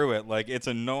been through it. It's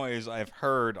a noise I've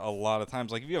heard a lot of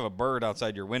times. If you have a bird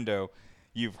outside your window,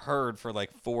 you've heard for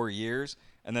 4 years,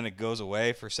 and then it goes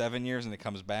away for 7 years, and it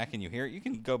comes back, and you hear it. You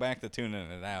can go back to tuning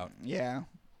it out. Yeah.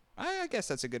 I guess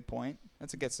that's a good point.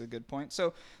 That's a good point.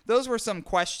 So those were some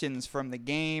questions from the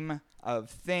game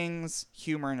of things,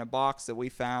 humor in a box that we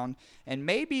found. And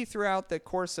maybe throughout the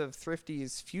course of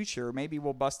Thrifty's future, maybe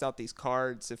we'll bust out these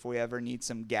cards if we ever need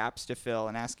some gaps to fill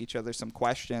and ask each other some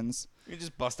questions. You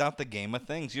just bust out the game of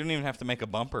things. You don't even have to make a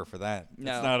bumper for that.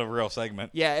 No. It's not a real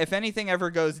segment. Yeah, if anything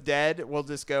ever goes dead, we'll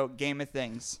just go game of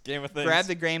things. Game of things. Grab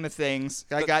the game of things.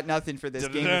 I got nothing for this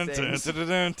game of things.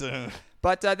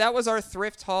 But that was our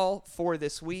thrift haul for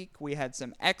this week. We had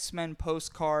some X-Men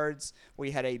postcards.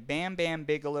 We had a Bam Bam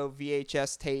Bigelow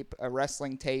VHS tape, a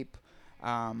wrestling tape.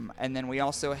 And then we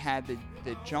also had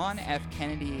the John F.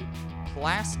 Kennedy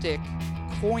plastic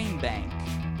coin bank.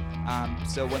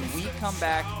 So when we come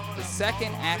back, the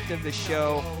second act of the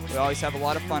show, we always have a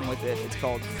lot of fun with it. It's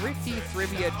called Thrifty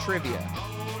Thrivia Trivia.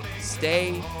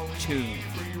 Stay tuned.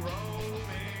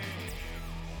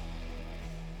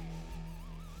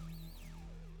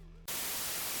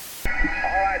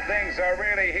 All right, things are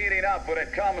really heating up when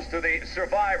it comes to the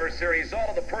Survivor Series. All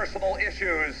of the personal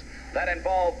issues that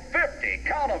involve 50,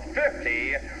 count them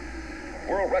 50,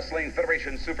 World Wrestling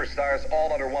Federation superstars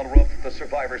all under one roof, the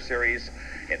Survivor Series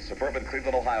in suburban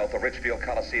Cleveland, Ohio at the Richfield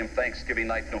Coliseum, Thanksgiving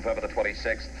night, November the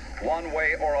 26th. One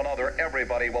way or another,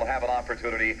 everybody will have an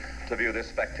opportunity to view this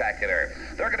spectacular.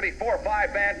 There are going to be 4 or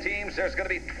 5-man teams. There's going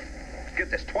to be, get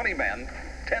this, 20 men.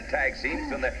 10 tag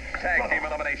teams in the tag team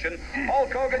elimination.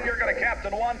 Hulk Hogan, you're going to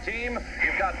captain one team.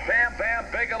 You've got Bam Bam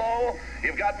Bigelow.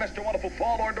 You've got Mr. Wonderful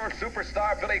Paul Orndorff,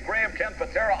 superstar Billy Graham, Ken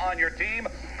Patera on your team,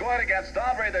 going against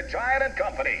Andre the Giant and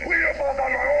company. We have fought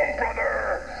on my own,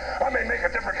 brother. I may make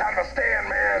a different kind of a stand,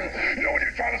 man. You know, when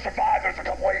you're trying to survive, there's a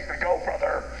couple ways to go,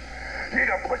 brother. You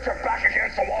either put your back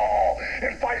against the wall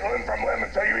and fight limb from limb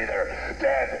until you're either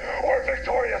dead or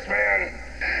victorious, man.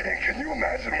 And can you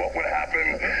imagine what would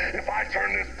happen if I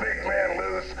turned this big man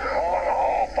loose on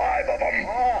all 5 of them?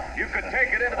 Oh, you could take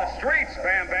it into the streets,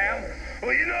 Bam Bam.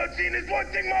 Well, you know, Gene, there's one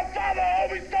thing my father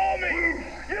always told me.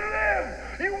 You live,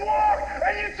 you walk,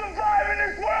 and you survive in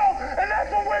this world. And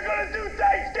that's what we're going to do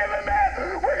Thanksgiving,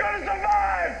 man. We're going to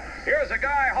survive. Here's a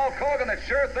guy, Hulk Hogan, that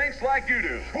sure thinks like you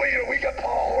do. Well, you know, we got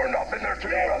Paul Orndorff in there too,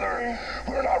 brother.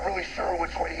 We're not really sure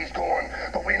which way he's going,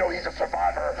 but we know he's a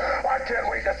survivor. I can't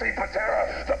wait to see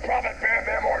Patera, the Prophet Bam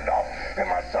Bam Orndorff, and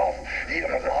myself eat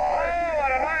him alive. Oh,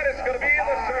 what a night it's going to be in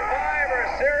the Survivor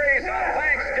Series on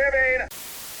Thanksgiving.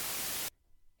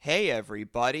 Hey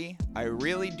everybody, I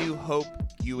really do hope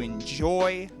you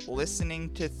enjoy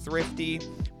listening to Thrifty,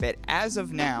 but as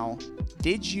of now,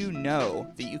 did you know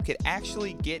that you could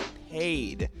actually get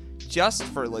paid just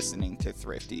for listening to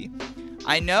Thrifty?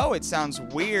 I know it sounds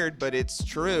weird, but it's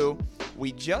true.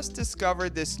 We just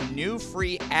discovered this new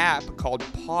free app called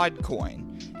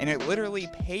Podcoin, and it literally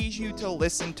pays you to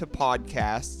listen to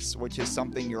podcasts, which is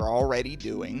something you're already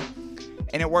doing.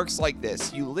 And it works like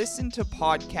this. You listen to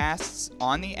podcasts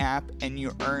on the app and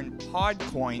you earn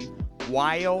Podcoin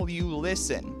while you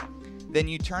listen. Then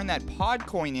you turn that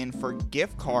Podcoin in for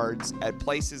gift cards at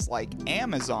places like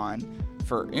Amazon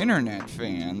for internet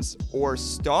fans, or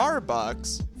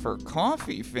Starbucks for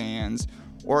coffee fans,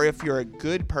 or if you're a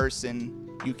good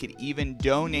person, you could even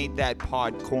donate that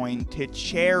Podcoin to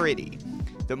charity.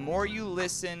 The more you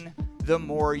listen, the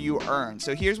more you earn.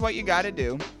 So here's what you got to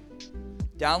do.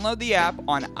 Download the app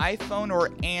on iPhone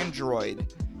or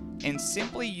Android and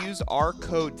simply use our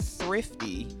code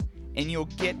THRIFTY and you'll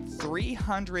get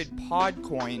 300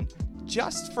 Podcoin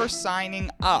just for signing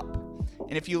up.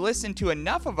 And if you listen to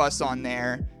enough of us on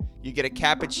there, you get a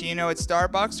cappuccino at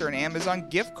Starbucks or an Amazon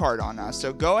gift card on us.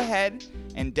 So go ahead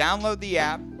and download the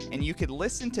app and you could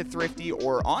listen to Thrifty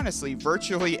or honestly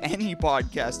virtually any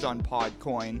podcast on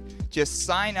Podcoin. Just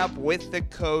sign up with the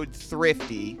code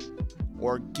THRIFTY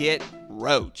or get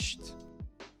roached.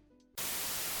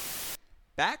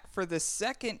 Back for the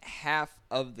second half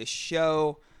of the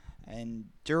show, and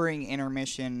during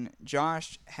intermission,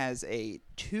 Josh has a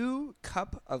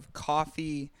 2-cup of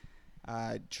coffee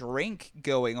drink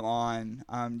going on.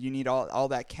 You need all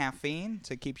that caffeine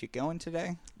to keep you going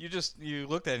today? You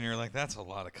looked at it and you're like, that's a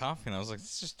lot of coffee. And I was like,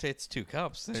 it's 2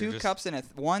 cups. They're 2 just... cups in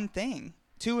one thing.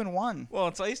 2 in 1. Well,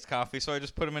 it's iced coffee, so I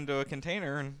just put them into a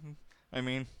container, and I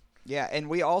mean... Yeah, and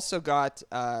we also got,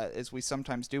 as we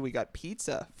sometimes do, we got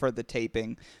pizza for the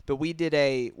taping. But we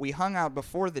hung out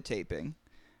before the taping.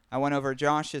 I went over to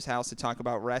Josh's house to talk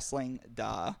about wrestling,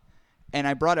 and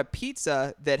I brought a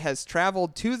pizza that has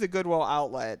traveled to the Goodwill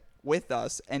outlet with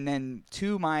us and then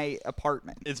to my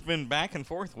apartment. It's been back and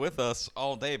forth with us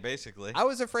all day, basically. I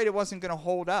was afraid it wasn't going to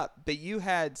hold up, but you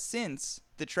had since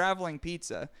the traveling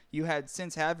pizza, you had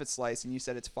since have it sliced, and you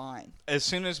said it's fine. As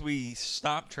soon as we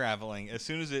stopped traveling, as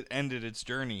soon as it ended its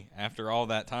journey after all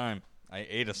that time, I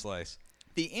ate a slice.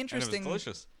 The And it interesting, was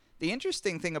delicious. the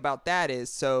interesting thing about that is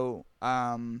so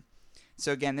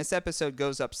again, this episode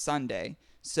goes up Sunday.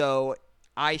 So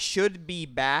I should be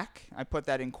back. I put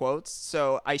that in quotes.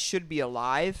 So I should be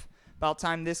alive about the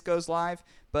time this goes live.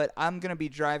 But I'm going to be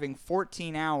driving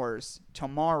 14 hours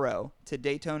tomorrow to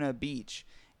Daytona Beach.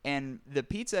 And the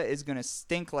pizza is going to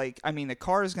stink the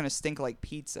car is going to stink like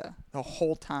pizza the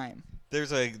whole time.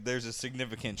 There's a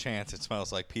significant chance it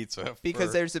smells like pizza.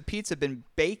 Because there's a pizza been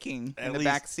baking in the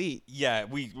back seat. Yeah,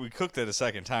 we cooked it a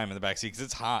second time in the back seat because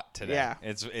it's hot today. Yeah.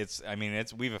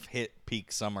 We've hit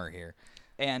peak summer here.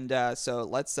 And so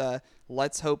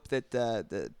let's hope that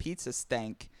the pizza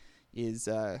stank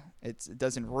it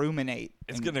doesn't ruminate.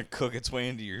 It's gonna cook its way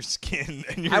into your skin.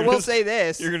 And I will say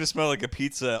this: you're gonna smell like a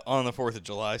pizza on the 4th of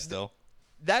July still.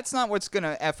 That's not what's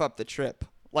gonna f up the trip.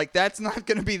 Like that's not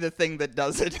gonna be the thing that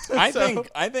does it.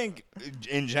 I think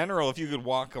in general, if you could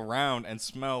walk around and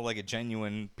smell like a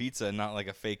genuine pizza, not like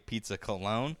a fake pizza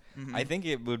cologne, I think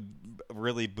it would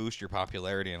really boost your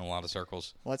popularity in a lot of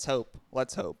circles. Let's hope.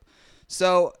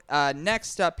 So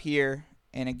next up here,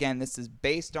 and again, this is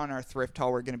based on our thrift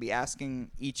haul. We're going to be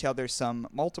asking each other some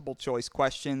multiple choice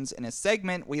questions in a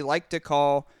segment we like to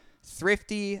call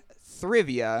Thrifty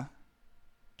Thrivia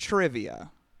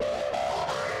Trivia.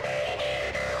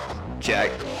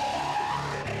 Check.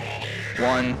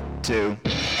 1, 2.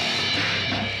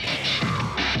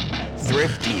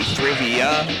 Thrifty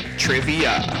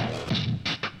Trivia.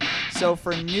 So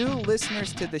for new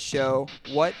listeners to the show,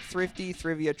 what Thrifty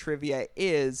Trivia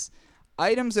is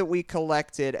items that we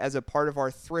collected as a part of our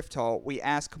thrift haul. We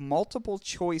ask multiple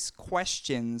choice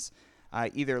questions,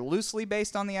 either loosely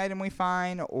based on the item we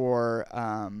find or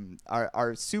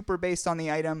are super based on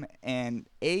the item, and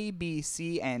A, B,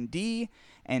 C, and D.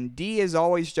 And D is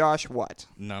always, Josh, what?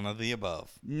 None of the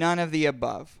above. None of the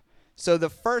above. So the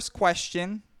first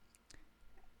question,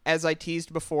 as I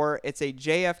teased before, it's a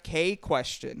JFK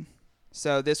question.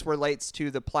 So this relates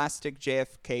to the plastic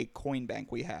JFK coin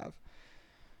bank we have.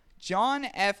 John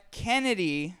F.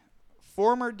 Kennedy,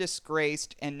 former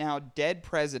disgraced and now dead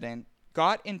president,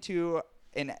 got into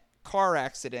a car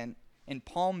accident in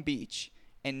Palm Beach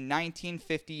in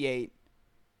 1958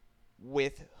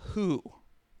 with who?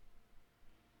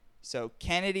 So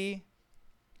Kennedy,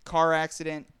 car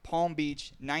accident, Palm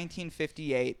Beach,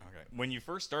 1958. Okay. When you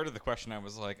first started the question, I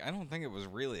was like, I don't think it was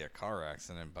really a car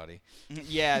accident, buddy.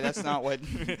 Yeah, that's not what.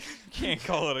 Can't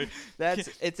call it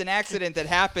It's an accident that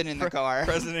happened in the car.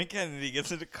 President Kennedy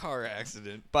gets into a car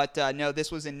accident. But no,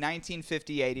 this was in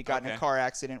 1958. He got in a Okay. car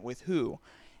accident with who?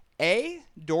 A,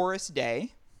 Doris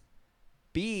Day.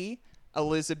 B,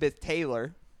 Elizabeth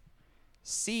Taylor.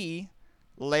 C,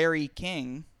 Larry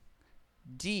King.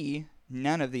 D,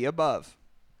 none of the above.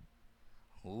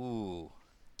 Ooh.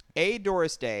 A,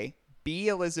 Doris Day. B,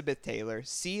 Elizabeth Taylor.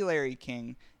 C, Larry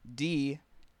King. D,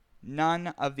 none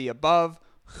of the above.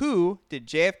 Who did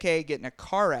JFK get in a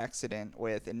car accident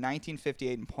with in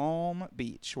 1958 in Palm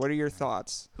Beach? What are your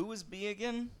thoughts? Who was B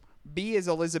again? B is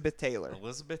Elizabeth Taylor.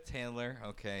 Elizabeth Taylor.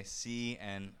 Okay. C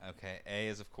and okay. A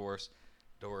is of course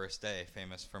Doris Day,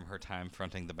 famous from her time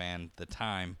fronting the band The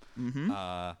Time. Mm-hmm.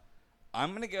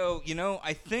 I'm gonna go.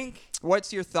 I think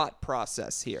What's your thought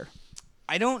process here?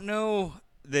 I don't know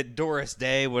that Doris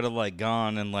Day would have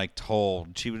gone and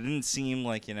told. She didn't seem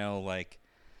like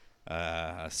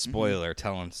a spoiler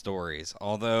telling stories.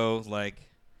 Although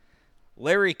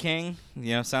Larry King,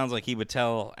 sounds like he would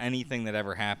tell anything that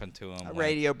ever happened to him. A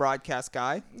radio broadcast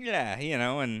guy. Yeah,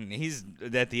 and he's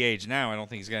at the age now. I don't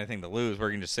think he's got anything to lose. Where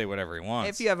he can just say whatever he wants.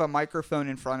 If you have a microphone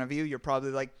in front of you, you're probably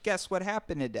like, guess what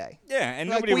happened today? Yeah, and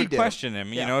Like nobody we would do. question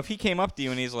him. Yeah. If he came up to you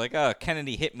and he's like, "Oh,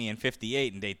 Kennedy hit me in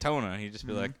 '58 in Daytona," he'd just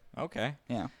be like, "Okay."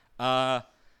 Yeah.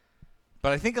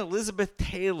 But I think Elizabeth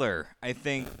Taylor,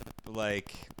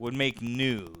 would make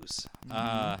news.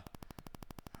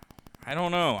 I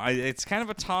don't know. It's kind of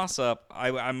a toss-up.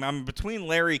 I'm between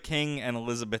Larry King and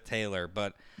Elizabeth Taylor,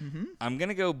 but I'm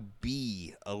gonna go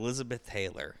B, Elizabeth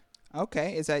Taylor.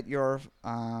 Okay. Is that your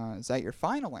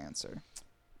final answer?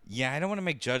 Yeah, I don't want to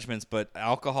make judgments, but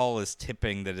alcohol is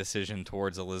tipping the decision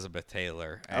towards Elizabeth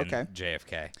Taylor and Okay.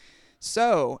 JFK.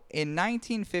 So in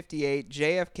 1958,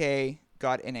 JFK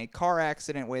got in a car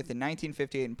accident with in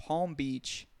 1958 in Palm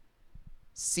Beach.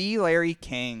 C, Larry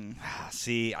King.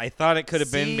 See, I thought it could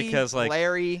have been C, because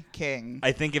Larry King.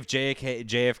 I think if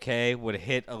JFK would have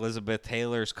hit Elizabeth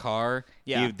Taylor's car,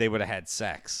 Yeah. they would have had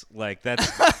sex. That's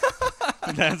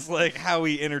that's how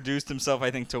he introduced himself.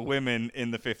 I think to women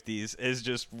in the 50s is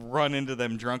just run into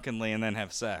them drunkenly and then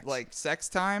have sex. Like sex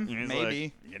time? And he's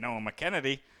Maybe. like, I'm a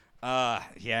Kennedy.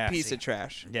 Yeah. Piece see. of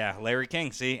trash. Yeah, Larry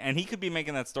King. See, and he could be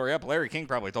making that story up. Larry King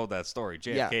probably told that story.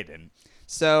 JFK Yeah. didn't.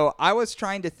 So I was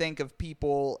trying to think of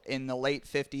people in the late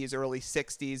 50s, early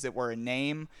 60s that were a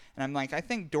name. And I'm like, I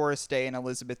think Doris Day and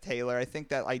Elizabeth Taylor, I think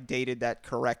that I dated that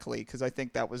correctly because I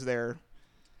think that was their,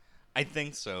 I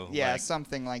think so. yeah, like-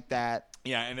 something like that.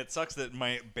 Yeah, and it sucks that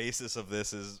my basis of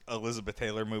this is Elizabeth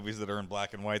Taylor movies that are in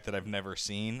black and white that I've never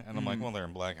seen. And I'm like, well, they're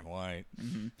in black and white.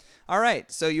 All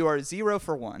right, so you are 0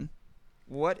 for 1.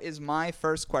 What is my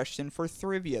first question for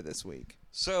trivia this week?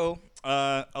 So,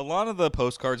 a lot of the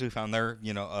postcards we found there,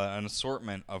 an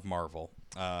assortment of Marvel.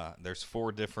 There's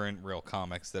 4 different real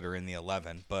comics that are in the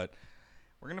 11, but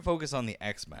we're going to focus on the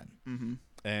X-Men. Mm-hmm.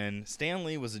 And Stan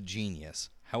Lee was a genius.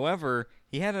 However,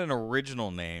 he had an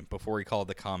original name before he called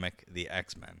the comic the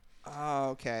X-Men. Oh,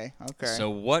 okay. So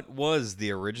what was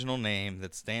the original name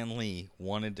that Stan Lee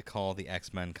wanted to call the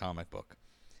X-Men comic book?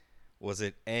 Was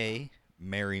it A,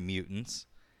 Merry Mutants,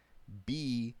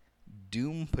 B,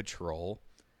 Doom Patrol,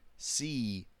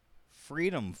 C,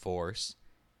 Freedom Force,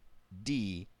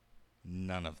 D,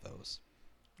 none of those?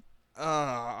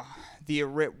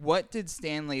 What did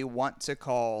Stanley want to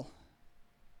call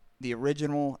the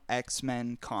original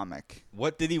X-Men comic?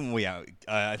 What did he?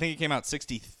 I think it came out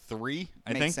 63.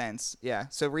 I Makes think. sense. Yeah.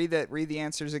 So read the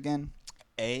answers again.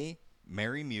 A,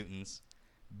 Merry Mutants,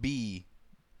 B,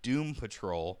 Doom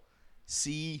Patrol,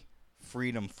 C,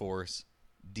 Freedom Force,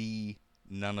 D,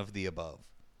 none of the above.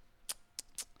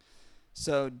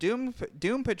 So Doom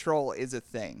Patrol is a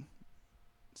thing.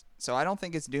 So I don't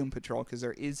think it's Doom Patrol because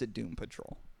there is a Doom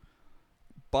Patrol.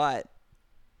 But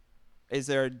is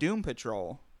there a Doom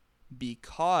Patrol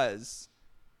because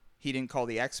he didn't call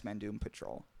the X-Men Doom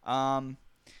Patrol? I'm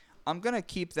going to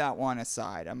keep that one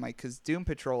aside. I'm like, because Doom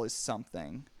Patrol is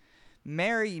something.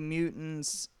 Merry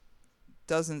Mutants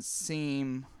doesn't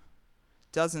seem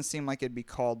like it'd be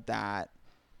called that.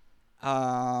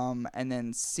 And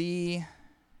then C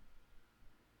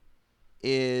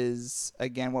is,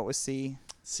 again, what was C?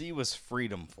 C was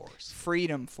Freedom Force.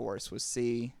 Freedom Force was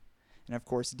C. And, of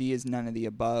course, D is none of the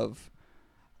above.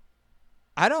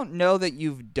 I don't know that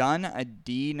you've done a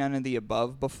D none of the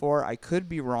above before. I could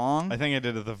be wrong. I think I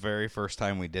did it the very first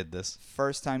time we did this.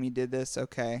 First time you did this?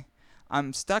 Okay.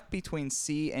 I'm stuck between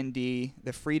C and D,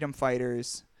 the Freedom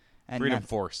Fighters. And Freedom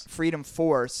Force. Freedom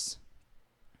Force.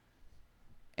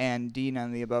 And D none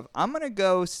of the above. I'm going to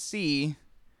go C,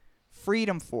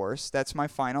 Freedom Force. That's my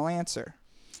final answer.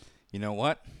 You know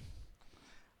what?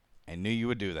 I knew you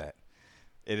would do that.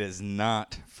 It is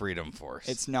not Freedom Force.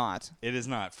 It's not. It is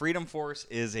not. Freedom Force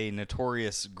is a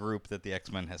notorious group that the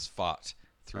X-Men has fought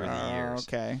through the years.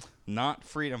 Okay. Not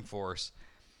Freedom Force.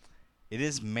 It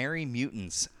is Merry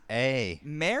Mutants. A.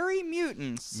 Merry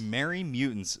Mutants. Merry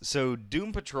Mutants. So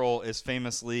Doom Patrol is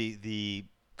famously the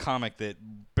comic that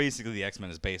basically the X-Men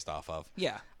is based off of.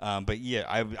 Yeah. But yeah,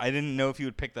 I didn't know if you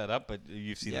would pick that up, but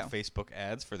you've seen Yeah. the Facebook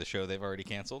ads for the show they've already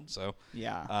canceled. So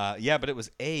Yeah. yeah, but it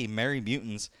was A, Merry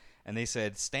Mutants, and they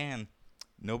said, Stan,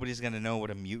 nobody's going to know what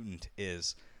a mutant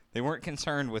is. They weren't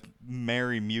concerned with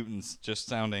Merry Mutants just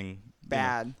sounding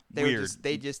Bad. weird.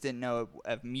 They just didn't know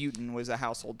if mutant was a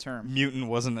household term. Mutant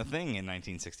wasn't a thing in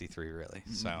 1963, really.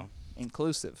 So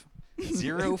Inclusive.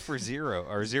 0 for 0,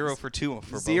 or 0 for 2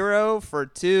 for both. 0 for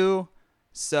 2.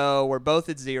 So we're both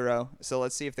at 0. So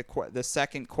let's see if the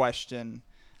second question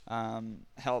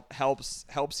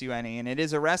helps you any. And it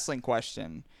is a wrestling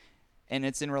question. And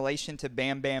it's in relation to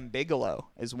Bam Bam Bigelow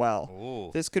as well.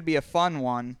 Ooh. This could be a fun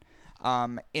one.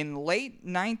 In late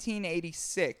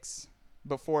 1986,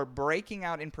 before breaking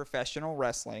out in professional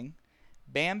wrestling,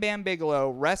 Bam Bam Bigelow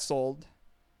wrestled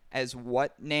as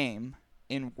what name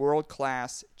in World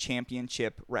Class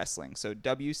Championship Wrestling? So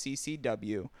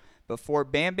WCCW. Before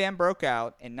Bam Bam broke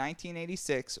out in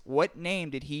 1986, what name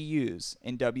did he use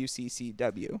in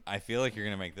WCCW? I feel like you're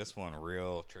going to make this one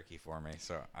real tricky for me,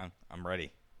 so I'm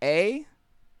ready. A,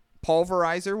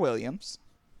 Pulverizer Williams.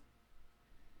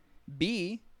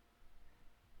 B,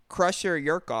 Crusher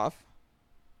Yurkov.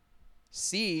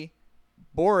 C,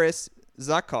 Boris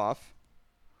Zukov.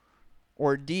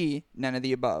 Or D, none of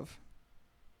the above.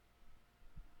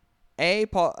 A,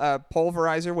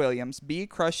 Pulverizer Williams. B,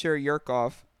 Crusher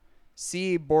Yurkov.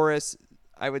 C, Boris,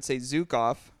 I would say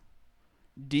Zukov.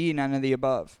 D, none of the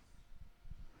above.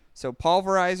 So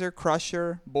Pulverizer,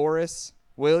 Crusher, Boris,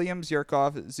 Williams,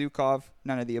 Yurkov, Zukov,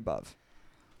 none of the above.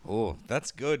 Oh,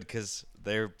 that's good because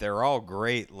they're all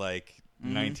great, like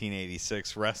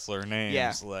 1986 wrestler names.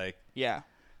 Yeah. Like Yeah.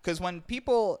 Because when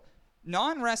people,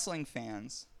 non-wrestling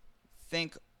fans,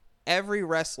 think every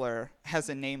wrestler has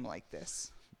a name like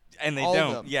this. And they All of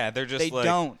don't. them. Yeah, they're just They like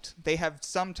don't. They have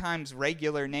sometimes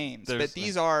regular names, There's- but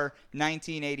these are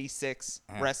 1986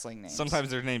 wrestling names. sometimes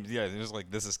their names. Yeah, they're just like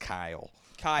this is Kyle.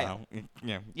 Kyle.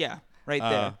 Yeah. Yeah, right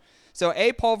there. So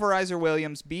A. Pulverizer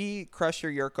Williams, B. Crusher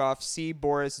Yurkov, C.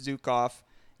 Boris Zukov,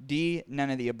 D. None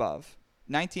of the above.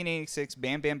 1986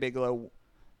 Bam Bam Bigelow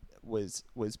was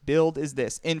billed as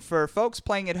this. And for folks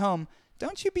playing at home,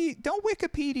 don't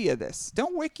Wikipedia this.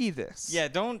 Don't wiki this. Yeah,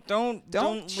 don't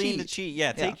lean to cheat.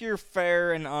 Yeah, take your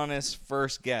fair and honest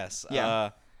first guess. Yeah.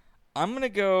 I'm gonna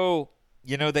go.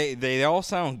 You know, they all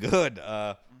sound good.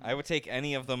 I would take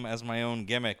any of them as my own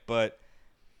gimmick, but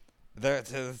they're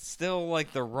still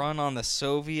like the run on the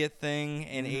Soviet thing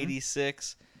in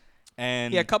 '86,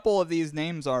 and Yeah, a couple of these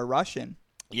names are Russian.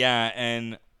 yeah,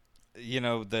 and you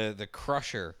know the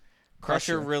Crusher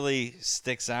really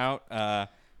sticks out.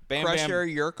 Bam Crusher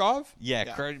Bam, Yurkov?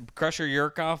 yeah. Crusher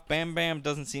Yurkov. Bam Bam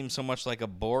doesn't seem so much like a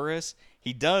Boris.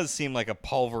 He does seem like a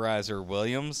Pulverizer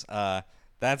Williams.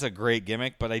 That's a great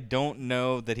gimmick, but I don't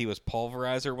know that he was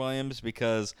Pulverizer Williams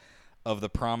because of the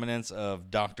prominence of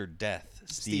Dr. Death,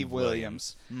 Steve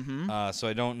Williams. So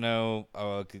I don't know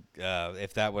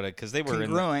if that would have, because they were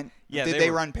Congruent. Yeah, Did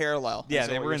they run parallel? Yeah, is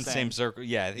they what were you're in the saying. same circle.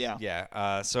 Yeah.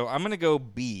 Yeah. So I'm gonna go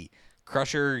B,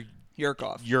 Crusher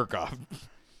Yurkov. Yurkov.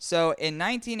 So in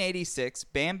 1986,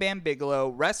 Bam Bam Bigelow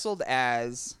wrestled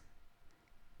as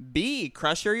B,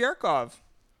 Crusher Yurkov.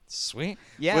 Sweet.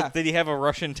 Yeah. Did he have a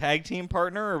Russian tag team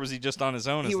partner, or was he just on his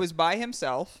own? He was by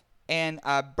himself, and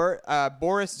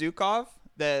Boris Zukov,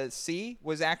 the C,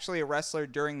 was actually a wrestler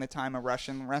during the time, a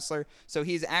Russian wrestler. So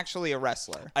he's actually a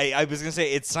wrestler. I was gonna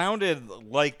say it sounded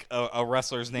like a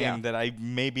wrestler's name Yeah. that I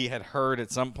maybe had heard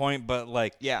at some point, but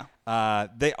like Yeah.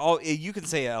 they all you can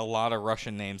say a lot of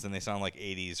Russian names and they sound like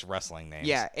 '80s wrestling names.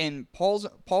 Yeah, and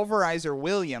Pulverizer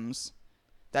Williams,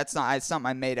 it's something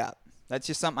I made up. That's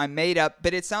just something I made up,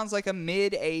 but it sounds like a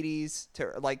mid-'80s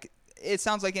to like. It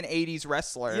sounds like an '80s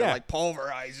wrestler, Yeah. like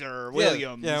Pulverizer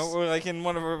Williams. Yeah, or like in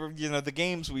one of our, the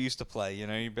games we used to play.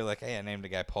 You'd be like, "Hey, I named a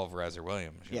guy Pulverizer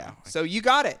Williams." you Yeah. know? So you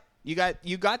got it. You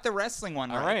got the wrestling one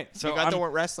right. All right. So you got the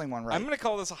I'm- wrestling one right. I'm gonna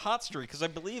call this a hot streak because I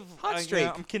believe Hot streak.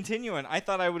 I'm continuing. I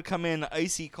thought I would come in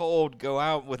icy cold, go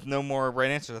out with no more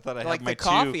right answers. I thought I'd like have my the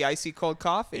coffee, two. icy cold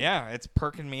coffee. Yeah, it's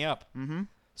perking me up. Mm-hmm.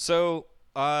 So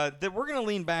that we're gonna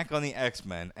lean back on the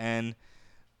X-Men, and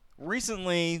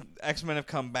recently X-Men have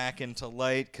come back into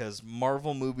light because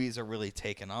Marvel movies are really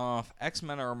taken off.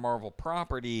 X-Men are a Marvel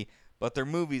property, but their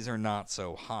movies are not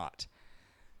so hot,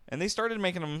 and they started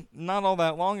making them not all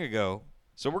that long ago.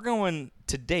 So we're going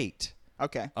to date.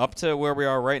 Okay. Up to where we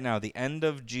are right now, the end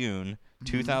of June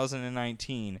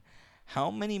 2019,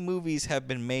 how many movies have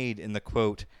been made in the,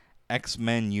 quote,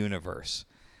 X-Men universe?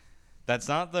 That's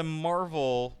not the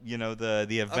Marvel,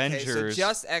 the Avengers. Okay, so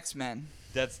just X-Men.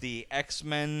 That's the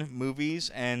X-Men movies,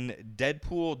 and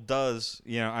Deadpool does,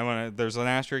 there's an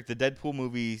asterisk, the Deadpool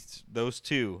movies, those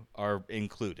two are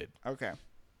included. Okay.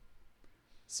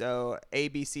 So A,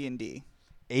 B, C, and D.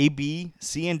 A, B,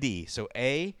 C, and D. So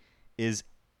A is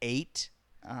 8.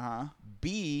 Uh-huh.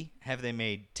 B, have they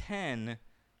made 10?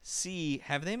 C,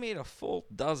 have they made a full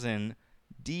dozen?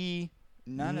 D,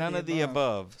 none of the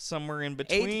above. Somewhere in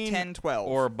between 8, 10, 12.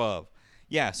 or above.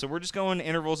 Yeah, so we're just going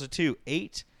intervals of 2.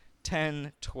 8,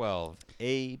 10, 12.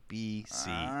 A, B, C.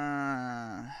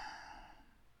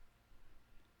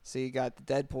 So you got the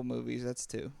Deadpool movies, that's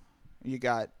 2. You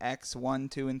got X 1,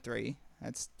 2, and 3.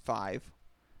 That's 5.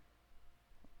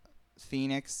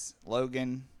 Phoenix,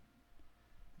 Logan.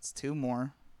 It's 2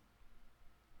 more.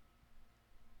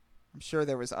 I'm sure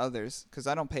there was others because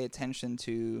I don't pay attention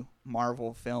to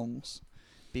Marvel films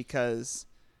because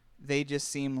they just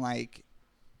seem like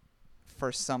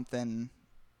for something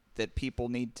that people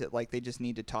need to they just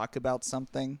need to talk about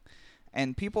something.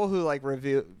 And people who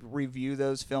review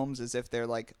those films as if they're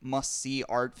like must-see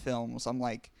art films, I'm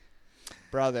like,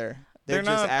 brother, they're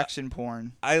just not action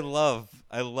porn. I love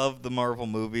the Marvel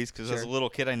movies because as Sure. a little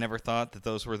kid I never thought that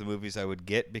those were the movies I would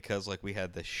get because we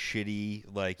had the shitty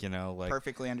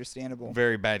Perfectly understandable.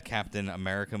 very bad Captain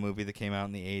America movie that came out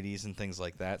in the 80s and things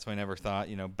like that. So I never thought,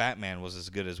 Batman was as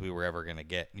good as we were ever going to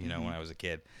get, when I was a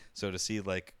kid. So to see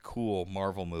cool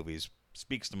Marvel movies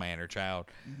speaks to my inner child.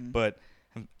 But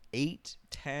 8,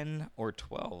 10, or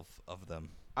 12 of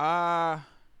them.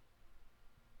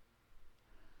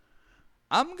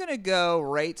 I'm going to go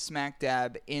right smack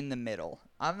dab in the middle.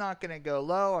 I'm not going to go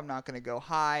low. I'm not going to go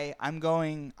high. I'm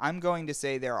going to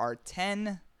say there are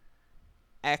 10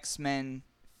 X-Men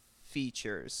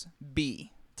features.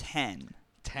 B, 10.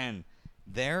 10.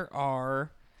 There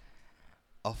are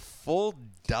a full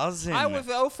dozen. I was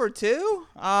 0 for 2?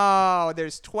 Oh,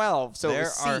 there's 12. So it There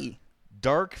was are C.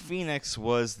 Dark Phoenix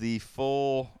was the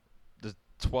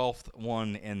 12th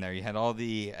one in there. You had all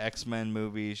the X-Men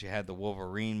movies. You had the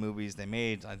Wolverine movies. They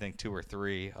made, I think, 2 or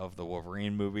 3 of the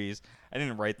Wolverine movies. I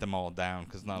didn't write them all down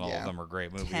because not all of them are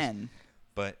great movies. 10.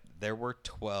 But there were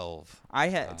 12. I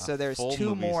had so there's full 2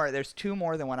 movies. more. There's 2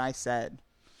 more than what I said.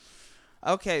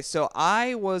 Okay, so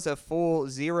I was a full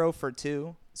 0 for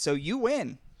 2. So you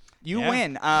win. You Yeah,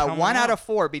 win. come 1 out on. of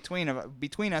 4 between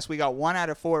us. We got 1 out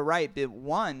of 4 right. But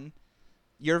 1,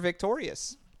 you're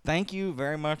victorious. Thank you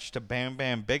very much to Bam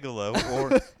Bam Bigelow,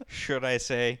 or should I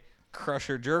say,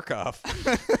 Crusher Jerkoff.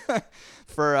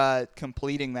 for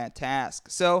completing that task.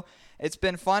 So it's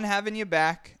been fun having you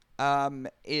back.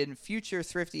 In future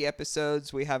Thrifty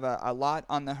episodes, we have a lot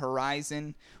on the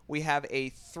horizon. We have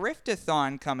a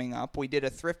Thriftathon coming up. We did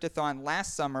a Thriftathon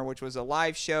last summer, which was a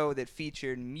live show that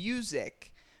featured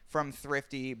music from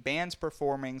Thrifty, bands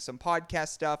performing, some podcast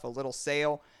stuff, a little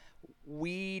sale.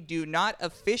 We do not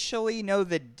officially know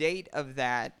the date of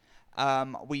that.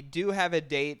 We do have a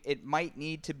date. It might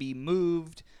need to be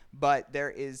moved, but there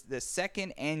is the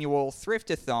 2nd annual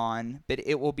Thriftathon, but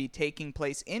it will be taking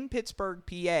place in Pittsburgh,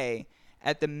 PA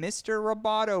at the Mr.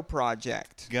 Roboto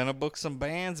Project. Gonna book some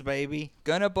bands, baby.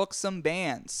 Gonna book some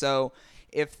bands. So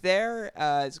if they're,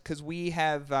 because we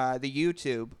have the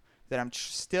YouTube that I'm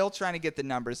still trying to get the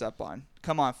numbers up on.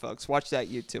 Come on, folks. Watch that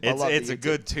YouTube. I love It's the a YouTube.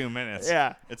 good 2 minutes.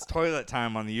 Yeah. It's toilet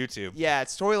time on the YouTube. Yeah,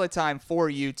 it's toilet time for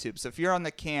YouTube. So if you're on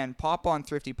the can, pop on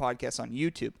Thrifty Podcast on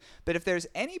YouTube. But if there's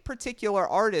any particular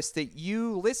artist that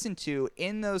you listen to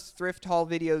in those thrift haul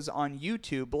videos on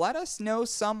YouTube, let us know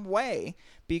some way,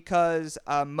 because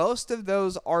most of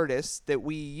those artists that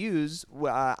we use,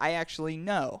 I actually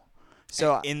know.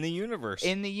 So In the universe.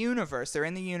 in the universe. They're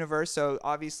in the universe, so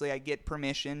obviously I get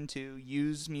permission to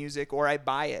use music, or I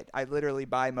buy it. I literally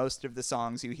buy most of the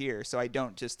songs you hear, so I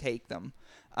don't just take them.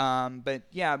 But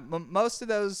yeah, most of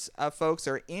those folks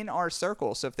are in our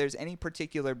circle, so if there's any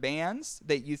particular bands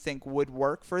that you think would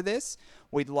work for this,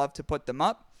 we'd love to put them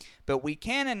up. But we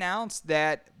can announce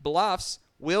that Bluffs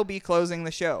will be closing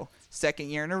the show. 2nd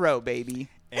year in a row, baby.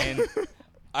 And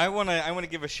I wanna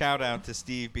give a shout out to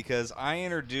Steve, because I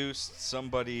introduced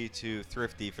somebody to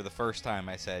Thrifty for the first time.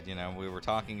 I said, we were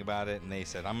talking about it, and they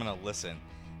said, I'm gonna listen.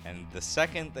 And the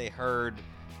second they heard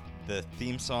the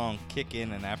theme song kick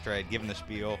in, and after I'd given the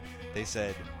spiel, they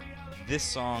said, this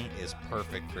song is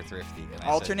perfect for Thrifty. And I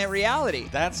Alternate reality.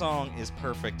 said, that song is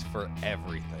perfect for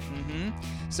everything.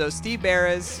 So Steve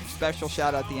Barra's special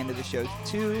shout out at the end of the show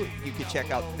too. You can check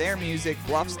out their music,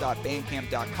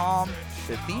 bluffs.bandcamp.com.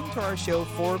 The theme to our show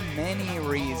for many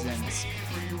reasons.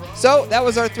 So that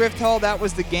was our thrift haul. That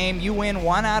was the game. You win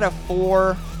 1 out of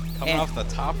 4. Coming off the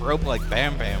top rope like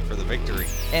Bam Bam for the victory.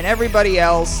 And everybody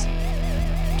else,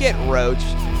 get roached.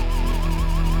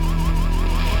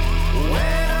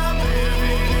 Well,